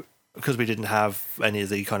 So, because we didn't have any of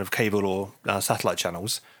the kind of cable or satellite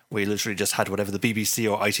channels, we literally just had whatever the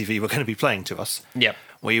BBC or ITV were going to be playing to us. Yep.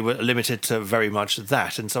 We were limited to very much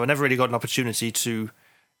that. And so I never really got an opportunity to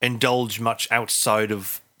indulge much outside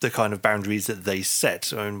of the kind of boundaries that they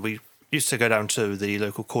set. I mean, we used to go down to the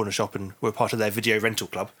local corner shop and we're part of their video rental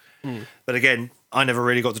club. But again, I never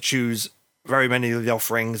really got to choose very many of the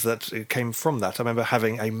offerings that came from that. I remember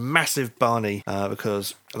having a massive Barney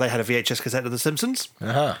because they had a VHS cassette of The Simpsons.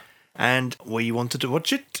 Uh-huh. And we wanted to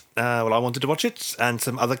watch it. I wanted to watch it, and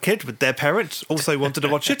some other kid with their parents also wanted to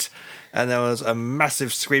watch it. And there was a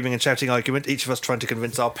massive screaming and shouting argument, each of us trying to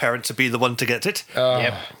convince our parent to be the one to get it.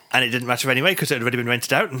 Yep. And it didn't matter anyway, because it had already been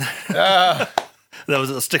rented out. And there was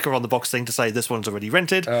a sticker on the box thing to say this one's already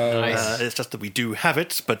rented. Nice. It's just that we do have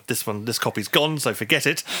it, but this copy's gone, so forget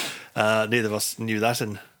it. Neither of us knew that,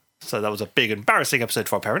 and so that was a big embarrassing episode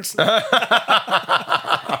for our parents.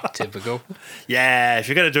 Typical. Yeah, if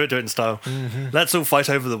you're going to do it in style. Let's all fight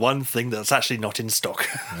over the one thing that's actually not in stock.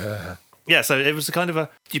 Yeah, so it was a kind of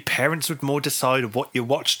your parents would more decide what you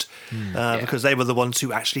watched because they were the ones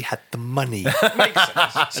who actually had the money. Makes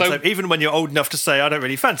sense. So even when you're old enough to say, I don't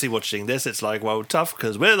really fancy watching this, it's like, well, tough,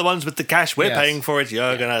 because we're the ones with the cash, we're Yes. paying for it,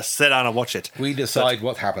 you're going to sit down and watch it. We decide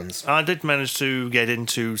what happens. I did manage to get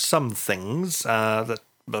into some things that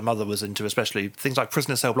my mother was into, especially things like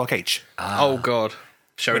Prisoner Cell Block H. Oh, God.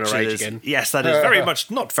 Showing Which her age is- again. Yes, that is very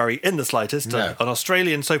much not very in the slightest. No. An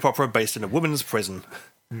Australian soap opera based in a woman's prison.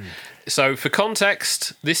 So, for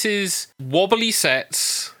context, this is wobbly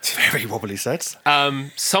sets, Very wobbly sets.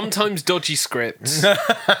 sometimes dodgy scripts.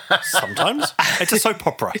 Sometimes. It's a soap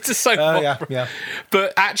opera. It's a soap Oh, opera, yeah.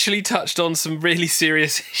 but actually touched on some really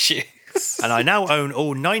serious issues. And I now own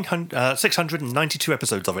all 692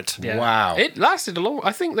 episodes of it. Yeah. Wow. It lasted a long...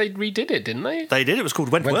 I think they redid it, didn't they? They did. It was called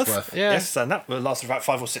Wentworth. Wentworth. Yeah. Yes, and that lasted about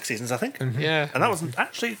 5 or 6 seasons, I think. Yeah. And that was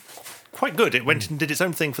actually quite good. It went and did its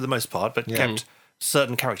own thing for the most part, but kept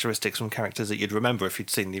certain characteristics from characters that you'd remember if you'd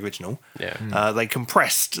seen the original. Yeah. They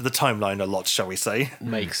compressed the timeline a lot, shall we say.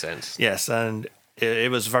 Makes sense. Yes, and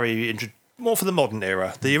it was very more for the modern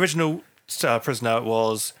era. The original Prisoner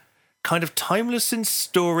was kind of timeless in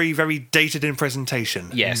story, very dated in presentation.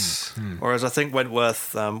 Yes. Whereas I think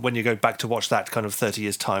Wentworth, when you go back to watch that kind of 30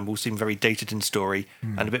 years' time, will seem very dated in story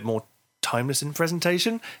and a bit more timeless in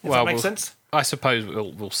presentation, if that makes sense. I suppose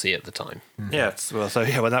we'll see at the time. Yeah,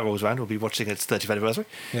 when that rolls around, we'll be watching its 30th anniversary.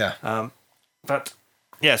 Yeah. But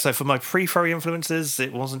yeah, so for my pre-furry influences,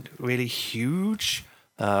 it wasn't really huge.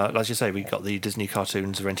 As you say, we got the Disney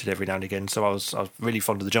cartoons rented every now and again, so I was really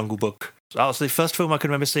fond of The Jungle Book. That was the first film I can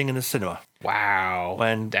remember seeing in the cinema. Wow.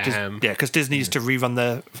 Damn. Because Disney used to rerun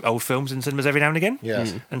their old films in cinemas every now and again.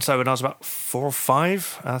 Yes. And so when I was about 4 or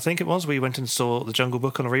 5, I think it was, we went and saw The Jungle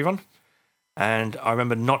Book on a rerun. And I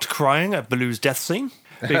remember not crying at Baloo's death scene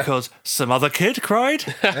because some other kid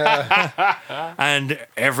cried. And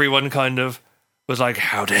everyone kind of was like,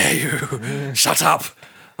 how dare you? Shut up.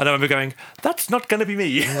 And I remember going, that's not going to be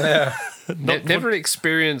me. Never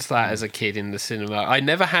experienced that as a kid in the cinema. I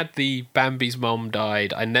never had the Bambi's mom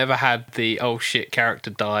died. I never had the oh shit character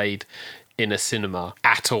died in a cinema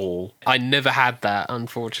at all. I never had that, I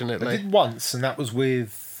unfortunately. did once, and that was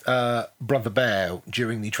with Brother Bear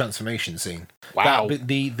during the transformation scene. Wow.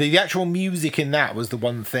 The actual music in that was the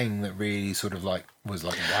one thing that really sort of like was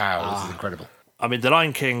like, wow, this is incredible. I mean, The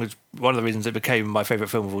Lion King was one of the reasons it became my favourite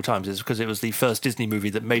film of all times is because it was the first Disney movie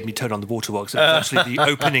that made me turn on the waterworks. It was actually the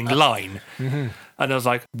opening line. Mm-hmm. And I was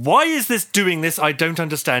like, why is this doing this? I don't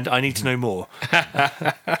understand. I need to know more.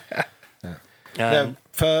 Now,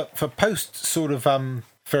 for post sort of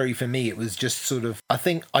furry for me, it was just sort of, I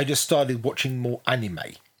think I just started watching more anime,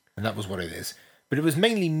 and that was what it is. But it was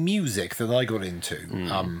mainly music that I got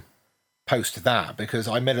into. Post that, because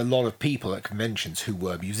I met a lot of people at conventions who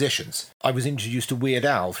were musicians. I was introduced to Weird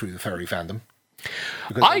Al through the furry fandom.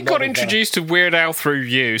 I got introduced to Weird Al through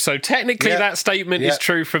you, so technically that statement is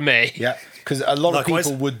true for me. Yeah, because a lot Likewise.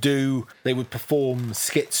 of people would perform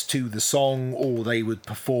skits to the song, or they would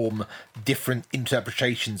perform different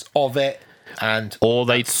interpretations of it. Or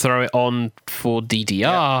they'd throw it on for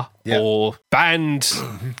DDR or band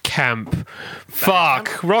camp.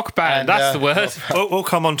 Fuck, rock band, that's the word. We'll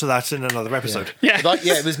come on to that in another episode. Yeah.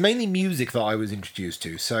 It was mainly music that I was introduced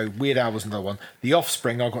to. So Weird Al was another one. The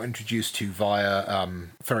Offspring I got introduced to via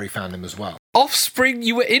furry fandom as well. Offspring,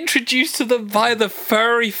 you were introduced to them via the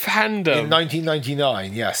furry fandom. In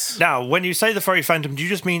 1999, yes. Now, when you say the furry fandom, do you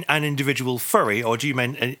just mean an individual furry, or do you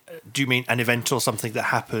mean an event or something that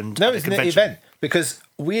happened No, at a it's an convention? event. Because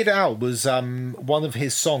Weird Al was one of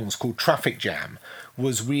his songs called Traffic Jam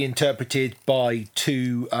was reinterpreted by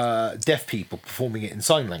 2 deaf people performing it in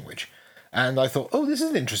sign language. And I thought, oh, this is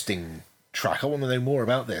an interesting track. I want to know more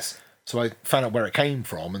about this. So I found out where it came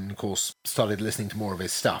from and, of course, started listening to more of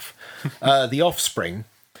his stuff. The Offspring,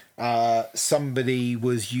 somebody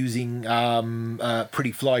was using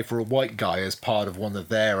Pretty Fly for a White Guy as part of one of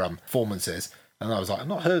their performances. And I was like, I've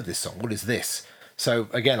not heard this song. What is this? So,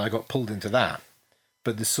 again, I got pulled into that.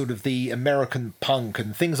 But the sort of the American punk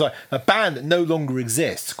and things like a band that no longer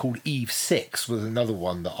exists called Eve 6 was another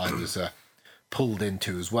one that I was pulled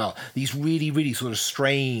into as well. These really, really sort of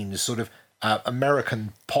strange sort of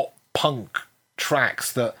American pop punk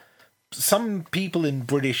tracks that some people in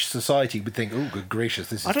British society would think, oh, good gracious,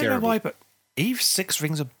 this is terrible. I don't know why, but Eve 6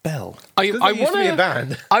 rings a bell. I Used to be a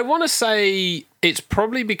band. I want to say it's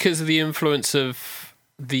probably because of the influence of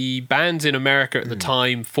the bands in America at the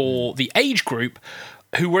time for the age group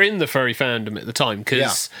who were in the furry fandom at the time.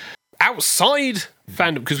 Because outside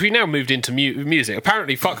fandom, because we now moved into music.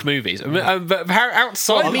 Apparently, fuck movies. But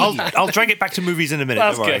outside, I'll drag it back to movies in a minute.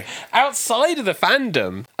 that's Don't worry. good. Outside of the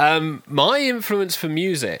fandom, my influence for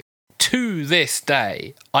music to this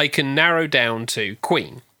day, I can narrow down to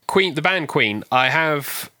Queen. The band Queen. I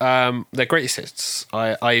have their greatest hits.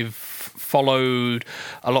 I've followed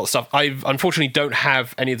a lot of stuff. I unfortunately don't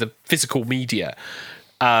have any of the physical media.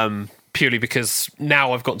 Purely because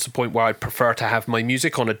now I've gotten to the point where I'd prefer to have my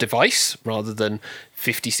music on a device rather than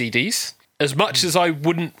 50 CDs. As much as I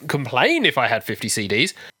wouldn't complain if I had 50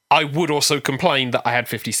 CDs, I would also complain that I had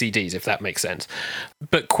 50 CDs, if that makes sense.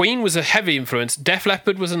 But Queen was a heavy influence. Def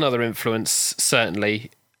Leppard was another influence,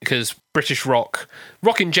 certainly, because British rock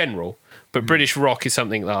in general, but British rock is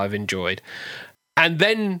something that I've enjoyed. And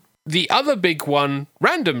then the other big one,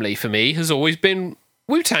 randomly for me, has always been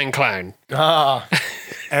Wu-Tang Clan.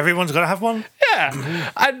 Everyone's got to have one.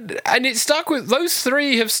 Yeah, and it stuck with those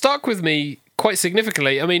 3 have stuck with me quite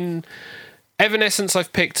significantly. I mean, Evanescence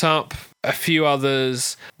I've picked up, a few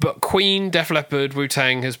others, but Queen, Def Leppard,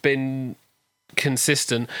 Wu-Tang has been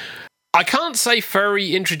consistent. I can't say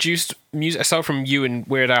furry introduced music aside from you and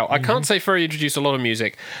Weird Al. I can't say furry introduced a lot of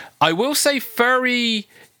music. I will say furry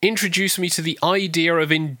introduced me to the idea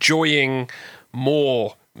of enjoying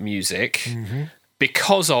more music.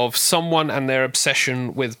 Because of someone and their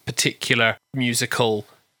obsession with particular musical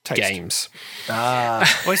games. Well,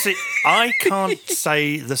 see, I can't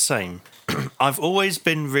say the same. I've always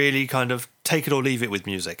been really kind of take it or leave it with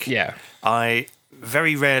music. Yeah. I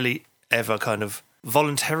very rarely ever kind of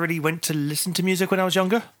voluntarily went to listen to music when I was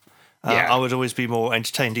younger. I would always be more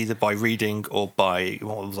entertained either by reading or by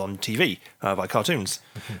what was on TV, by cartoons.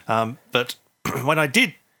 But when I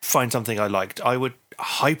did find something I liked, I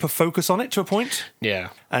hyper focus on it to a point. Yeah.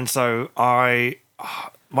 And so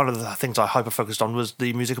one of the things I hyper focused on was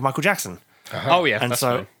the music of Michael Jackson. Oh yeah, And that's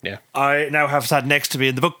so fine. Yeah. I now have sat next to me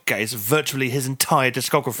in the bookcase virtually his entire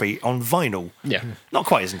discography on vinyl. Yeah. Not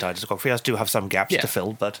quite his entire discography. I do have some gaps Yeah. to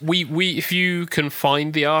fill, but We if you can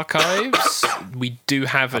find the archives, we do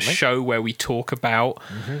have a show where we talk about.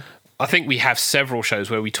 I think we have several shows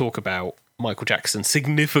where we talk about Michael Jackson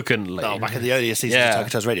significantly. back in the earlier seasons Yeah. of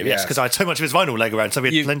Tokyo Radio, yes, Yes. because I had so much of his vinyl laying around, so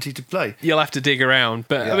we had plenty to play. You'll have to dig around,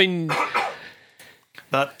 but I mean,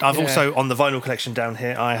 But I've also, on the vinyl collection down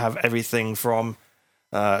here, I have everything from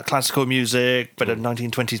classical music, bit of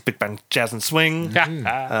 1920s big band jazz and swing,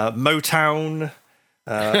 Motown,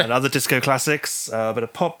 and other disco classics, bit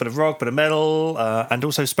of pop, bit of rock, bit of metal, and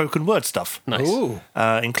also spoken word stuff. nice. Ooh.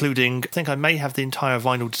 Including, I think I may have the entire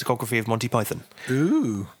vinyl discography of Monty Python.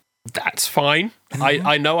 Ooh. That's fine.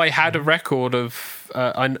 I know I had a record of.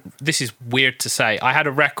 This is weird to say. I had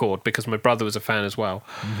a record because my brother was a fan as well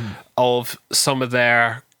of some of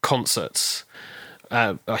their concerts.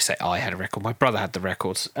 I say I had a record. My brother had the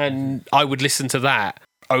records, and I would listen to that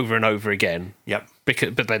over and over again. Yep.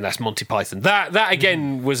 But then that's Monty Python. That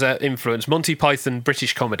again was an influence. Monty Python,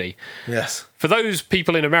 British comedy. Yes. For those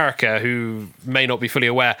people in America who may not be fully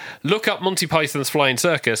aware, look up Monty Python's Flying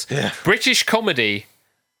Circus. Yeah. British comedy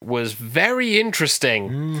was very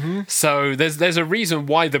interesting. So there's a reason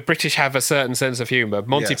why the British have a certain sense of humour.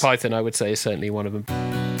 Monty Yes. Python, I would say, is certainly one of them.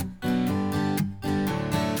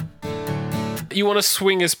 You want to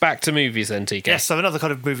swing us back to movies then, TK? Yes, so another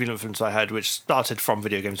kind of movie influence I had, which started from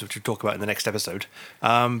video games, which we'll talk about in the next episode.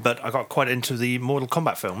 But I got quite into the Mortal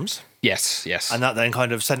Kombat films, Yes. and that then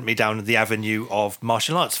kind of sent me down the avenue of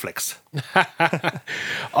martial arts flicks.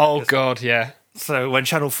 Oh, God, yeah. So when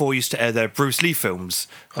Channel 4 used to air their Bruce Lee films,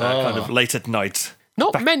 kind of late at night.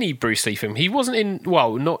 Not many Bruce Lee films. He wasn't in,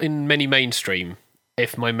 not in many mainstream,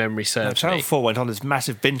 if my memory serves Channel me. 4 went on this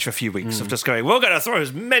massive binge for a few weeks of just going, we're going to throw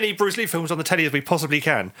as many Bruce Lee films on the telly as we possibly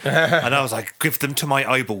can. And I was like, give them to my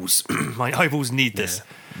eyeballs. My eyeballs need this.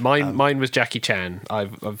 Mine was Jackie Chan.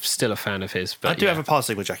 I'm still a fan of his. But I do have a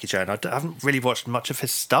passing with Jackie Chan. I haven't really watched much of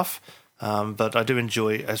his stuff, but I do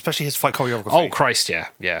enjoy, especially his fight choreography. Oh, Christ,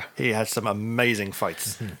 yeah. He had some amazing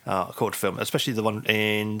fights called film, especially the one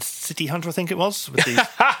in City Hunter, I think it was, with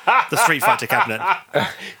the Street Fighter cabinet.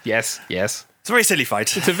 Yes. It's a very silly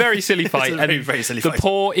fight. It's a very silly fight. It's a very, very silly the fight.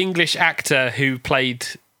 poor English actor who played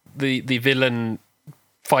the villain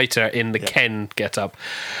fighter in the Ken get-up.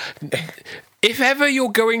 If ever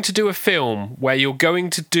you're going to do a film where you're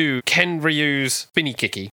going to do Ken Ryu's spinny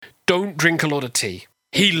kicky, don't drink a lot of tea.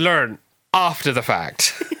 He learned after the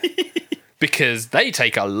fact. Because they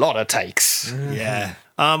take a lot of takes. Yeah.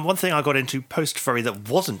 One thing I got into post-furry that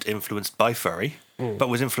wasn't influenced by furry, but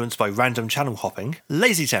was influenced by random channel hopping,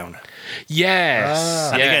 Lazy Town.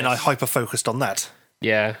 Yes. And yes. again, I hyper-focused on that.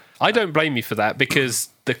 Yeah. I don't blame you for that because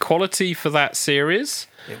the quality for that series...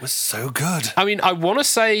 It was so good. I mean, I want to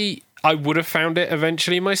say I would have found it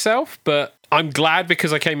eventually myself, but I'm glad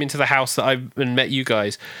because I came into the house and met you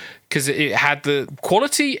guys because it had the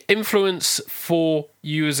quality influence for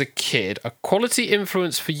you as a kid, a quality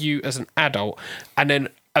influence for you as an adult, and then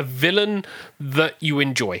a villain that you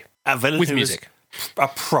enjoy A villain with who music. was a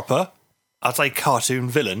proper, I'd say, cartoon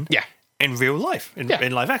villain. Yeah. In real life, in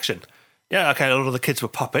live action. Yeah, okay, a lot of the kids were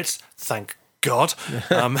puppets, thank God.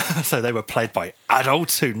 So they were played by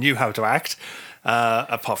adults who knew how to act.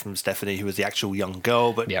 Apart from Stephanie, who was the actual young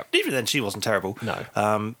girl, but even then she wasn't terrible.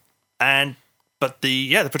 No. But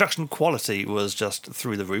the production quality was just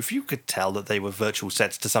through the roof. You could tell that they were virtual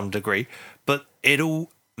sets to some degree, but it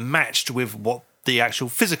all matched with what the actual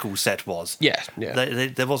physical set was. Yeah.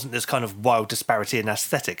 There wasn't this kind of wild disparity in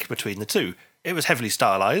aesthetic between the two. It was heavily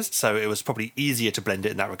stylized, so it was probably easier to blend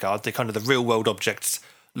it in that regard. The real world objects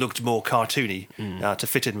looked more cartoony to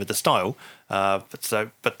fit in with the style.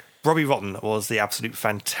 But Robbie Rotten was the absolute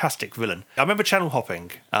fantastic villain. I remember channel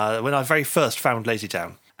hopping when I very first found Lazy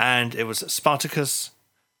Town, and it was Spartacus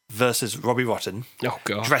versus Robbie Rotten, Oh,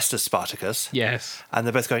 God. dressed as Spartacus. Yes. And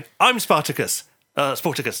they're both going, I'm Spartacus.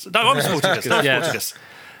 Sporticus. No, I'm Sporticus. No, Yeah. Sporticus.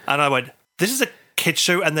 And I went, this is a kid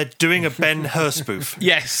show and they're doing a Ben Hur spoof.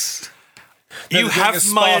 Yes. You have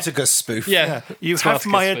my Spartacus spoof. Yeah. you have Spartacus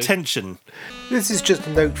my spoof. attention. This is just a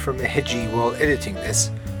note from Hedgie while editing this.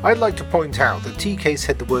 I'd like to point out that TK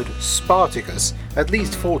said the word Spartacus at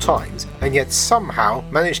least 4 times, and yet somehow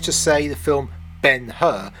managed to say the film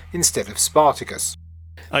Ben-Hur instead of Spartacus.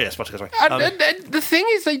 Oh, yeah, Spartacus. Right. And the thing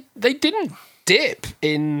is, they didn't dip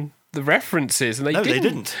in the references, and No, they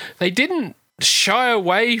didn't. They didn't shy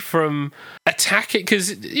away from a attack it because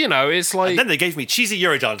it's like. And then they gave me cheesy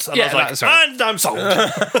Eurodance, and Yeah, I was like, that's right. and I'm sold.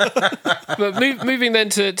 But moving then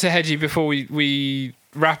to Hedgie before we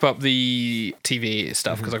wrap up the TV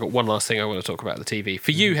stuff, because I've got one last thing I want to talk about the TV.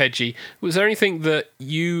 For you, Hedgie, was there anything that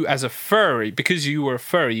you, as a furry, because you were a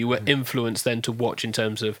furry, you were influenced then to watch in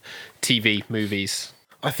terms of TV movies?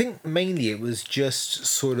 I think mainly it was just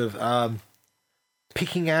sort of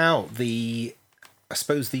picking out the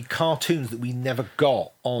cartoons that we never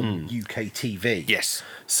got on UK TV. Yes.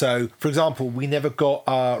 So, for example, we never got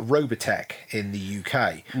Robotech in the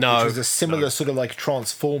UK. No. Which was a similar sort of like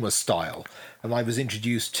Transformers style. And I was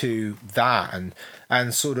introduced to that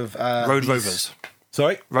and sort of... Road Rovers.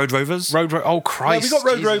 Sorry? Road Rovers? Oh, Christ. Yeah, we got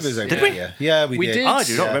Road Jesus. Rovers over Did here. we? Yeah, we We did. did. I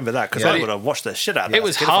do not remember that, because Yeah. I would have watched the shit out of that. It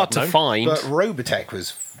was as a kid if hard I'd to known. find. But Robotech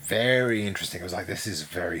was very interesting. I was like, this is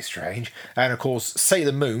very strange. And of course,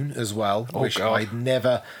 Sailor Moon as well, which God. I'd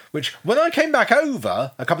never... Which, when I came back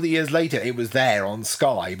over, a couple of years later, it was there on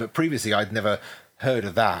Sky, but previously I'd never heard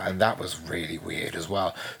of that, and that was really weird as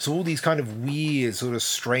well. So all these kind of weird, sort of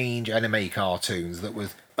strange anime cartoons that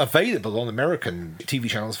was available on American TV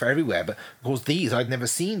channels for everywhere, but of course these I'd never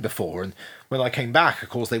seen before, and when I came back, of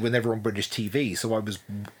course, they were never on British TV, so I was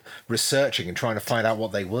researching and trying to find out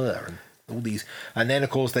what they were, and all these, and then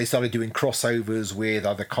of course they started doing crossovers with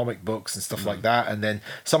other comic books and stuff like that, and then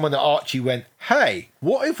someone at Archie went, hey,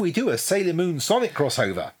 what if we do a Sailor Moon Sonic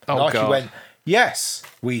crossover? And Oh, Archie God. went, yes,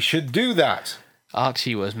 we should do that.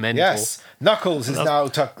 Archie was mental. Yes, Knuckles is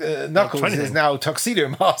now Tuxedo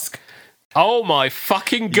Mask. Oh my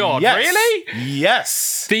fucking God, Yes. really?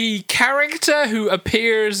 Yes. The character who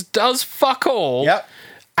appears does fuck all. Yep.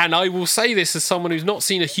 And I will say this as someone who's not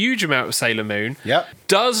seen a huge amount of Sailor Moon. Yep.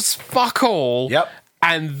 Does fuck all. Yep.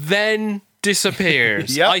 And then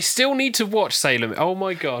disappears. Yep. I still need to watch Sailor Moon. Oh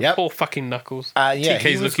my God. Yep. Poor fucking Knuckles. Yeah, TK's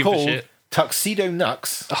he was looking for called shit. Tuxedo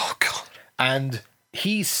Nux, Oh God. and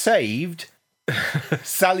he saved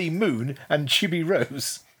Sally Moon and Chibi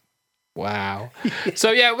Rose. Wow.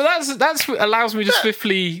 So yeah, well that's allows me to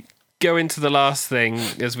swiftly go into the last thing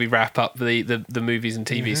as we wrap up the movies and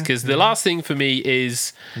TVs, because the last thing for me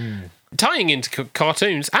is tying into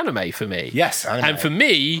cartoons, anime for me. Yes, anime. And for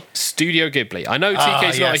me, Studio Ghibli. I know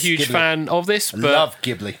TK's not a yes, huge Ghibli. fan of this, but Love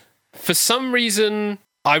Ghibli. for some reason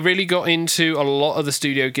I really got into a lot of the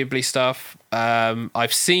Studio Ghibli stuff.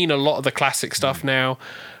 I've seen a lot of the classic stuff now.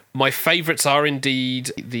 My favourites are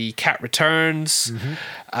indeed The Cat Returns,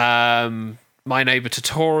 My Neighbor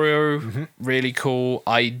Totoro, really cool.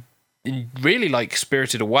 I really like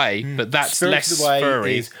Spirited Away, but that's Spirited less Away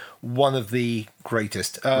furry. is one of the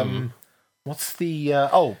greatest. What's the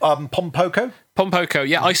Pompoko? Pompoko,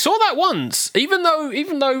 yeah, I saw that once. Even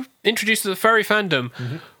though introduced to the furry fandom,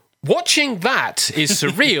 watching that is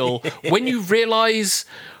surreal when you realise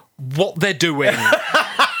what they're doing.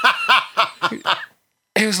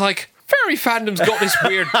 It was like, furry fandom's got this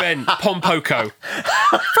weird bent, Pompoko.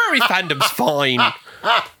 Furry fandom's fine.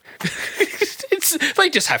 They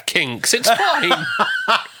just have kinks. It's fine.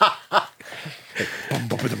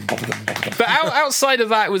 But outside of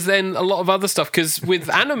that was then a lot of other stuff, because with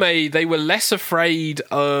anime they were less afraid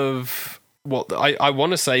of what I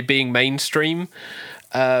want to say being mainstream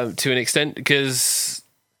to an extent, because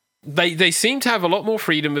they seem to have a lot more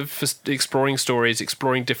freedom of exploring stories,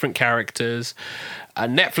 exploring different characters.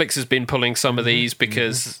 Netflix has been pulling some of these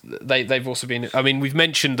because they've also been... I mean, we've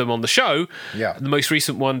mentioned them on the show. Yeah. The most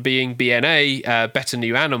recent one being BNA, Better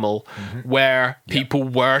New Animal, where people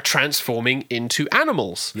were transforming into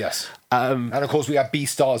animals. Yes. And of course we have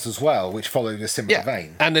Beastars as well, which followed a similar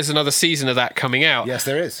vein. And there's another season of that coming out. Yes,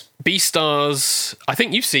 there is. Beastars, I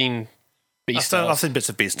think you've seen Beastars. I've seen bits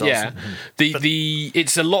of Beastars. Yeah.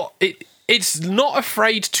 It's a lot... It's not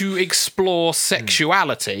afraid to explore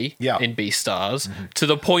sexuality in Beastars to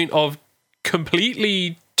the point of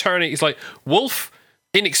completely turning... It's like Wolf,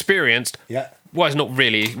 inexperienced. Yeah. Well, it's not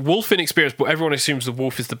really. Wolf, inexperienced, but everyone assumes the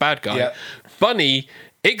wolf is the bad guy. Yeah. Bunny,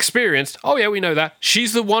 experienced. Oh, yeah, we know that.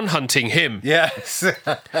 She's the one hunting him. Yes.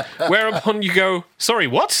 Whereupon you go, sorry,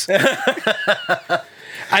 what?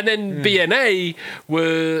 And then BNA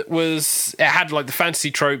was it had like the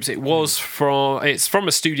fantasy tropes. It's from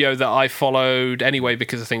a studio that I followed anyway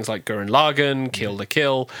because of things like Gurren Lagann, Kill the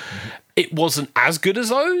Kill. It wasn't as good as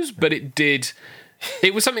those, but it did.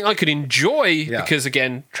 It was something I could enjoy because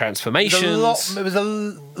again, transformations. It was a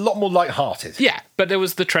lot more lighthearted. Yeah, but there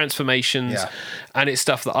was the transformations, and it's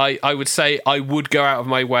stuff that I would say I would go out of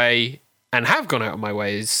my way and have gone out of my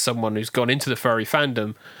way as someone who's gone into the furry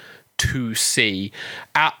fandom to see.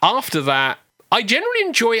 After that, I generally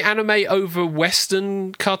enjoy anime over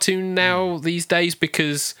Western cartoon now these days,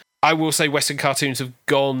 because I will say Western cartoons have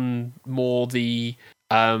gone more the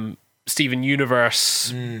Steven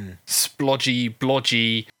Universe splodgy,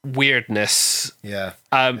 blodgy weirdness. Yeah.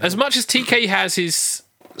 As much as TK has his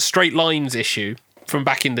straight lines issue from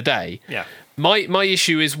back in the day, Yeah. my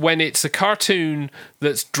issue is when it's a cartoon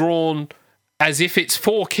that's drawn as if it's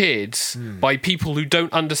for kids by people who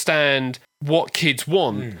don't understand what kids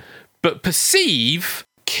want, but perceive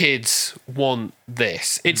kids want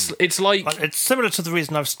this. It's like But it's similar to the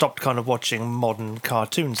reason I've stopped kind of watching modern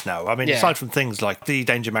cartoons now. I mean, Yeah. aside from things like the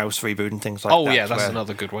Danger Mouse reboot and things like that. oh yeah, that's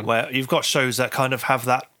another good one. Where you've got shows that kind of have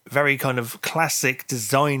that very kind of classic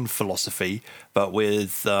design philosophy, but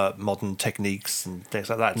with modern techniques and things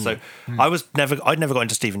like that. So I'd never got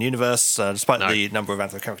into Steven Universe, despite the number of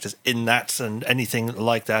anthro characters in that and anything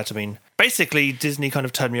like that. I mean, basically Disney kind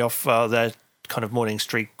of turned me off their kind of morning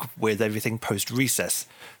streak with everything post Recess,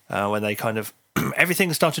 when they kind of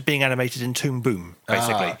everything started being animated in Toon Boom,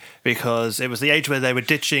 basically, because it was the age where they were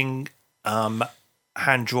ditching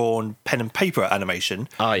hand-drawn pen and paper animation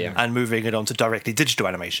and moving it on to directly digital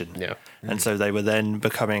animation. Yeah. And so they were then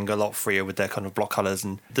becoming a lot freer with their kind of block colours,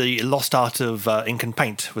 and the lost art of ink and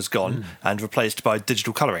paint was gone and replaced by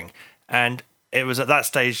digital colouring. And it was at that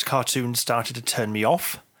stage cartoons started to turn me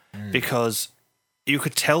off because you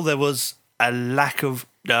could tell there was a lack of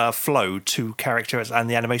flow to characters and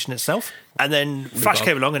the animation itself. And then Flash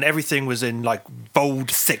came along and everything was in like bold,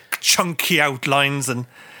 thick, chunky outlines, and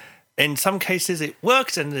in some cases it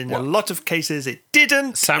worked and in a lot of cases it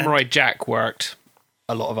didn't. Samurai Jack worked,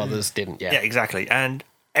 a lot of others didn't. Yeah, exactly. And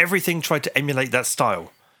everything tried to emulate that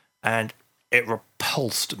style, and it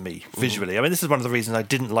repulsed me visually. I mean, this is one of the reasons I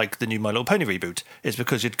didn't like the new My Little Pony reboot, is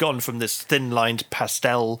because you'd gone from this thin-lined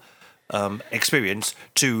pastel experience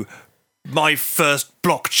to my first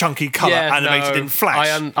block chunky colour animated in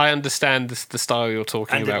Flash. I understand the style you're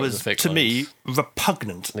talking and about. it with was, the thick to me, lines.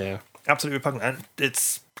 repugnant. Yeah. Absolutely repugnant. And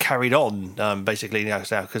it's carried on, basically, now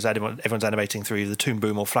because everyone's animating through the Toon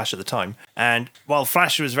Boom or Flash at the time. And while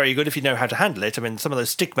Flash was very good if you know how to handle it, I mean, some of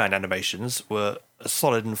those Stickman animations were as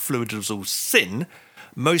solid and fluid as all sin.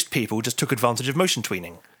 Most people just took advantage of motion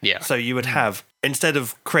tweening. Yeah. So you would have, instead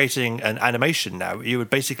of creating an animation now, you would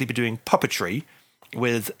basically be doing puppetry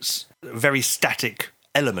with very static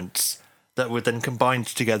elements that would then combine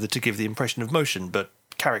together to give the impression of motion, but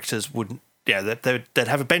characters wouldn't. Yeah, they'd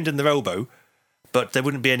have a bend in their elbow, but there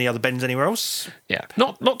wouldn't be any other bends anywhere else. Yeah.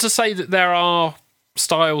 Not to say that there are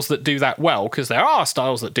styles that do that well, because there are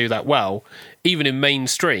styles that do that well, even in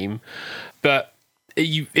mainstream. But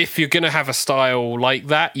if you're going to have a style like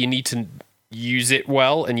that, you need to use it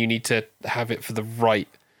well, and you need to have it for the right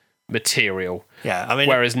material. Yeah, I mean,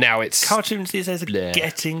 whereas now it's cartoons these days are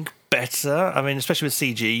getting better. I mean, especially with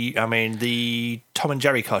CG. I mean, the Tom and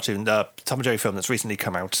Jerry cartoon, Tom and Jerry film that's recently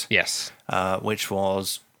come out. Yes. Which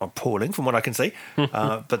was appalling from what I can see.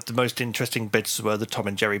 But the most interesting bits were the Tom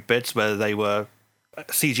and Jerry bits where they were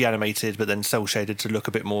CG animated, but then cel shaded to look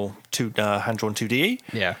a bit more hand-drawn 2D.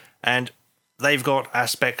 Yeah. And they've got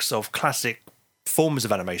aspects of classic forms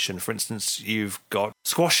of animation. For instance, you've got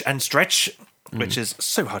squash and stretch, which is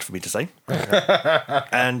so hard for me to say.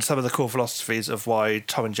 And some of the core philosophies of why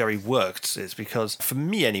Tom and Jerry worked is because, for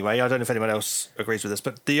me anyway, I don't know if anyone else agrees with this,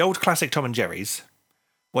 but the old classic Tom and Jerry's,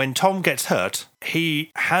 when Tom gets hurt,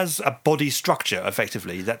 he has a body structure,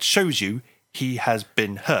 effectively, that shows you he has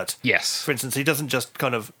been hurt. Yes. For instance, he doesn't just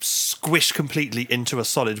kind of squish completely into a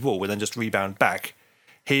solid wall and then just rebound back.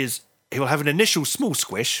 He will have an initial small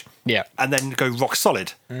squish, and then go rock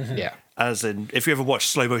solid. Yeah. As in, if you ever watch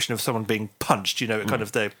slow motion of someone being punched, you know, it kind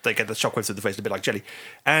of they get the shockwave through the face, a bit like jelly.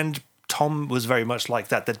 And Tom was very much like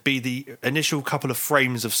that. There'd be the initial couple of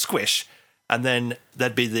frames of squish, and then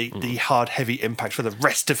there'd be the hard, heavy impact for the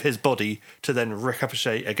rest of his body to then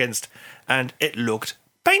ricochet against, and it looked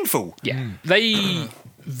painful. Yeah. They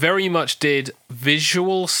very much did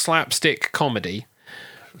visual slapstick comedy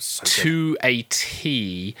to a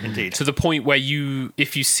T. Indeed. To the point where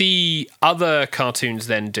if you see other cartoons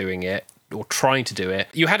then doing it, or trying to do it,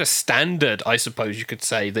 you had a standard, I suppose you could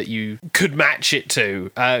say, that you could match it to.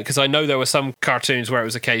 Because I know there were some cartoons where it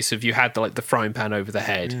was a case of you had the frying pan over the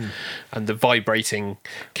head and the vibrating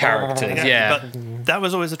characters. But that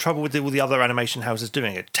was always the trouble with all the other animation houses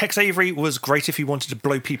doing it. Tex Avery was great if you wanted to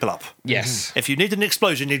blow people up. Yes. If you needed an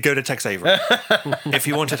explosion, you'd go to Tex Avery. If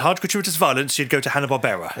you wanted hard gratuitous violence, you'd go to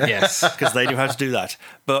Hanna-Barbera. Yes. Because they knew how to do that.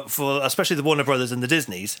 But for especially the Warner Brothers and the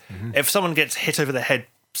Disneys, if someone gets hit over the head,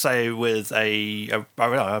 say with the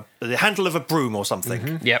handle of a broom or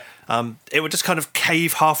something, Yep. it would just kind of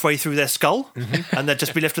cave halfway through their skull, and they'd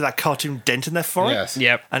just be left with that cartoon dent in their forehead. Yes.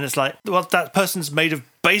 Yep. And it's like, well, that person's made of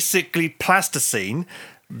basically plasticine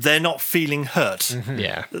they're not feeling hurt.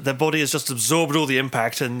 Yeah. Their body has just absorbed all the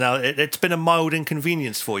impact, and now it's been a mild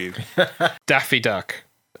inconvenience for you. Daffy Duck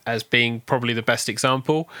as being probably the best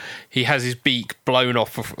example. He has his beak blown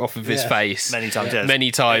off of his face Many times, yes. Many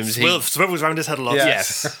times. Swivels around his head a lot.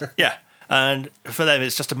 Yes. Yeah. And for them,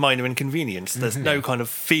 it's just a minor inconvenience. There's no kind of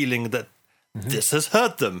feeling that this has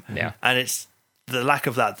hurt them. Yeah. And it's the lack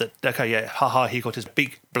of that, okay, yeah, haha, he got his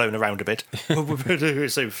beak blown around a bit.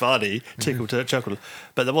 It's so funny, tickle to chuckle.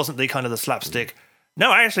 But there wasn't the kind of the slapstick,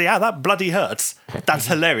 no, actually, yeah, that bloody hurts. That's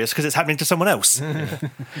hilarious because it's happening to someone else.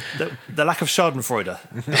 The lack of Schadenfreude.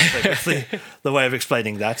 That's the way of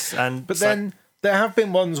explaining that. But then there have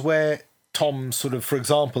been ones where Tom sort of, for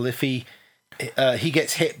example, if he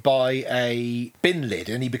gets hit by a bin lid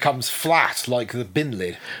and he becomes flat like the bin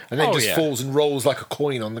lid and then falls and rolls like a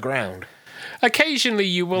coin on the ground. Occasionally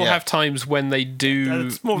you will have times when they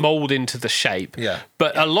do mould into the shape. Yeah.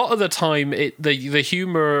 But a lot of the time the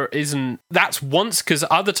humour isn't... That's once, because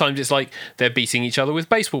other times it's like they're beating each other with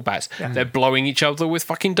baseball bats. Yeah. They're blowing each other with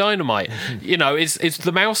fucking dynamite. You know, it's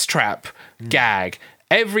the mousetrap gag.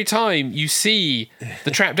 Every time you see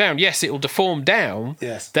the trap down, yes, it will deform down.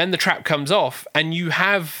 Yes. Then the trap comes off, and you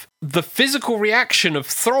have the physical reaction of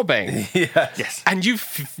throbbing. Yes. And you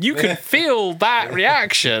can feel that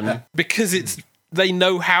reaction because they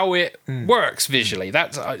know how it works visually.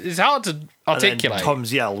 It's hard to articulate. And then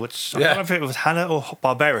Tom's yell, which I don't know if it was Hannah or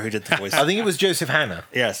Barbera who did the voice. I think it was Joseph Hanna.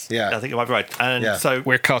 Yes. Yeah. I think you might be right. And so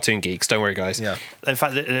We're cartoon geeks, don't worry, guys. Yeah. in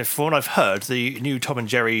fact, from what I've heard, the new Tom and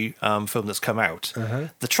Jerry film that's come out,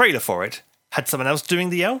 the trailer for it had someone else doing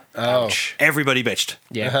the yell. Oh. Everybody bitched.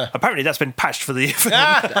 Yeah. Apparently that's been patched for the film.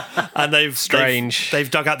 And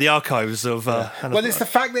they've dug out the archives of... Well, it's the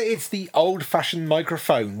fact that it's the old-fashioned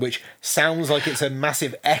microphone, which sounds like it's a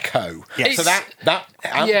massive echo. Yes. So that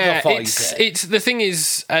amplifies it. It's the thing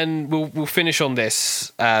is, and we'll finish on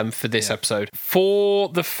this for this episode. For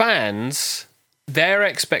the fans, their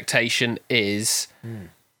expectation is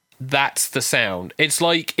that's the sound. It's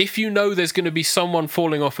like if you know there's going to be someone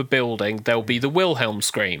falling off a building, there'll be the Wilhelm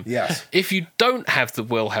scream. Yes. If you don't have the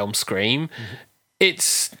Wilhelm scream,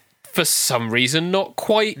 it's for some reason not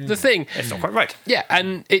quite the thing. It's not quite right. Yeah,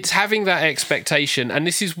 and it's having that expectation, and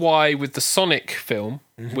this is why with the Sonic film,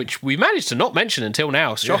 which we managed to not mention until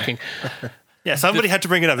now, it's shocking. Yeah, somebody had to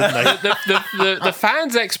bring it up, didn't they? The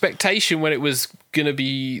fans' expectation when it was going to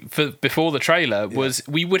be before the trailer was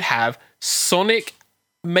we would have Sonic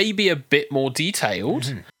maybe a bit more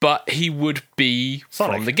detailed, but he would be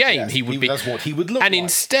Sonic. from the game. Yes, he would be. That's what he would look and like.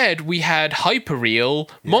 instead, we had hyperreal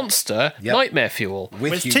monster Nightmare Fuel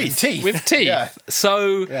with teeth. teeth. with teeth. Yeah.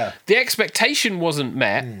 So the expectation wasn't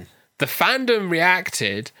met. The fandom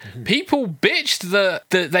reacted. People bitched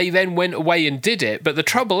that they then went away and did it. But the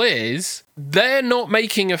trouble is, they're not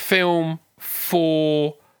making a film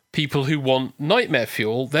for people who want Nightmare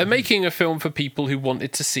Fuel. They're making a film for people who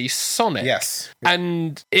wanted to see Sonic. Yes.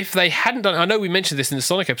 And if they hadn't done, I know we mentioned this in the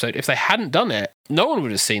Sonic episode, if they hadn't done it, no one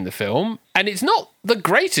would have seen the film. And it's not the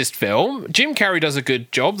greatest film. Jim Carrey does a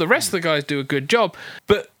good job. The rest of the guys do a good job.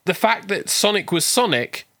 But the fact that Sonic was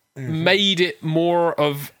Sonic made it more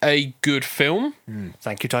of a good film.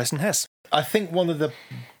 Thank you, Tyson Hess. I think one of the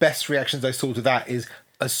best reactions I saw to that is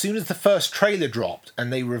as soon as the first trailer dropped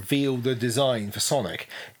and they revealed the design for Sonic,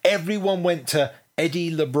 everyone went to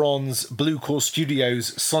Eddie LeBron's Blue Core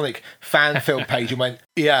Studios Sonic fan film page and went,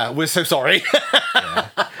 yeah, we're so sorry.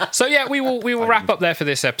 So yeah, we will wrap up there for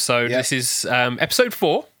this episode. Yeah. This is episode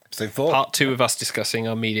 4. So far. Part 2 of us discussing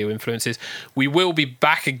our media influences. We will be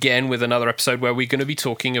back again with another episode where we're going to be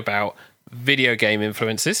talking about video game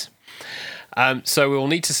influences. So we'll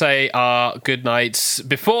need to say our good nights.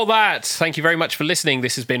 Before that, thank you very much for listening.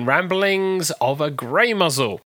 This has been Ramblings of a Grey Muzzle.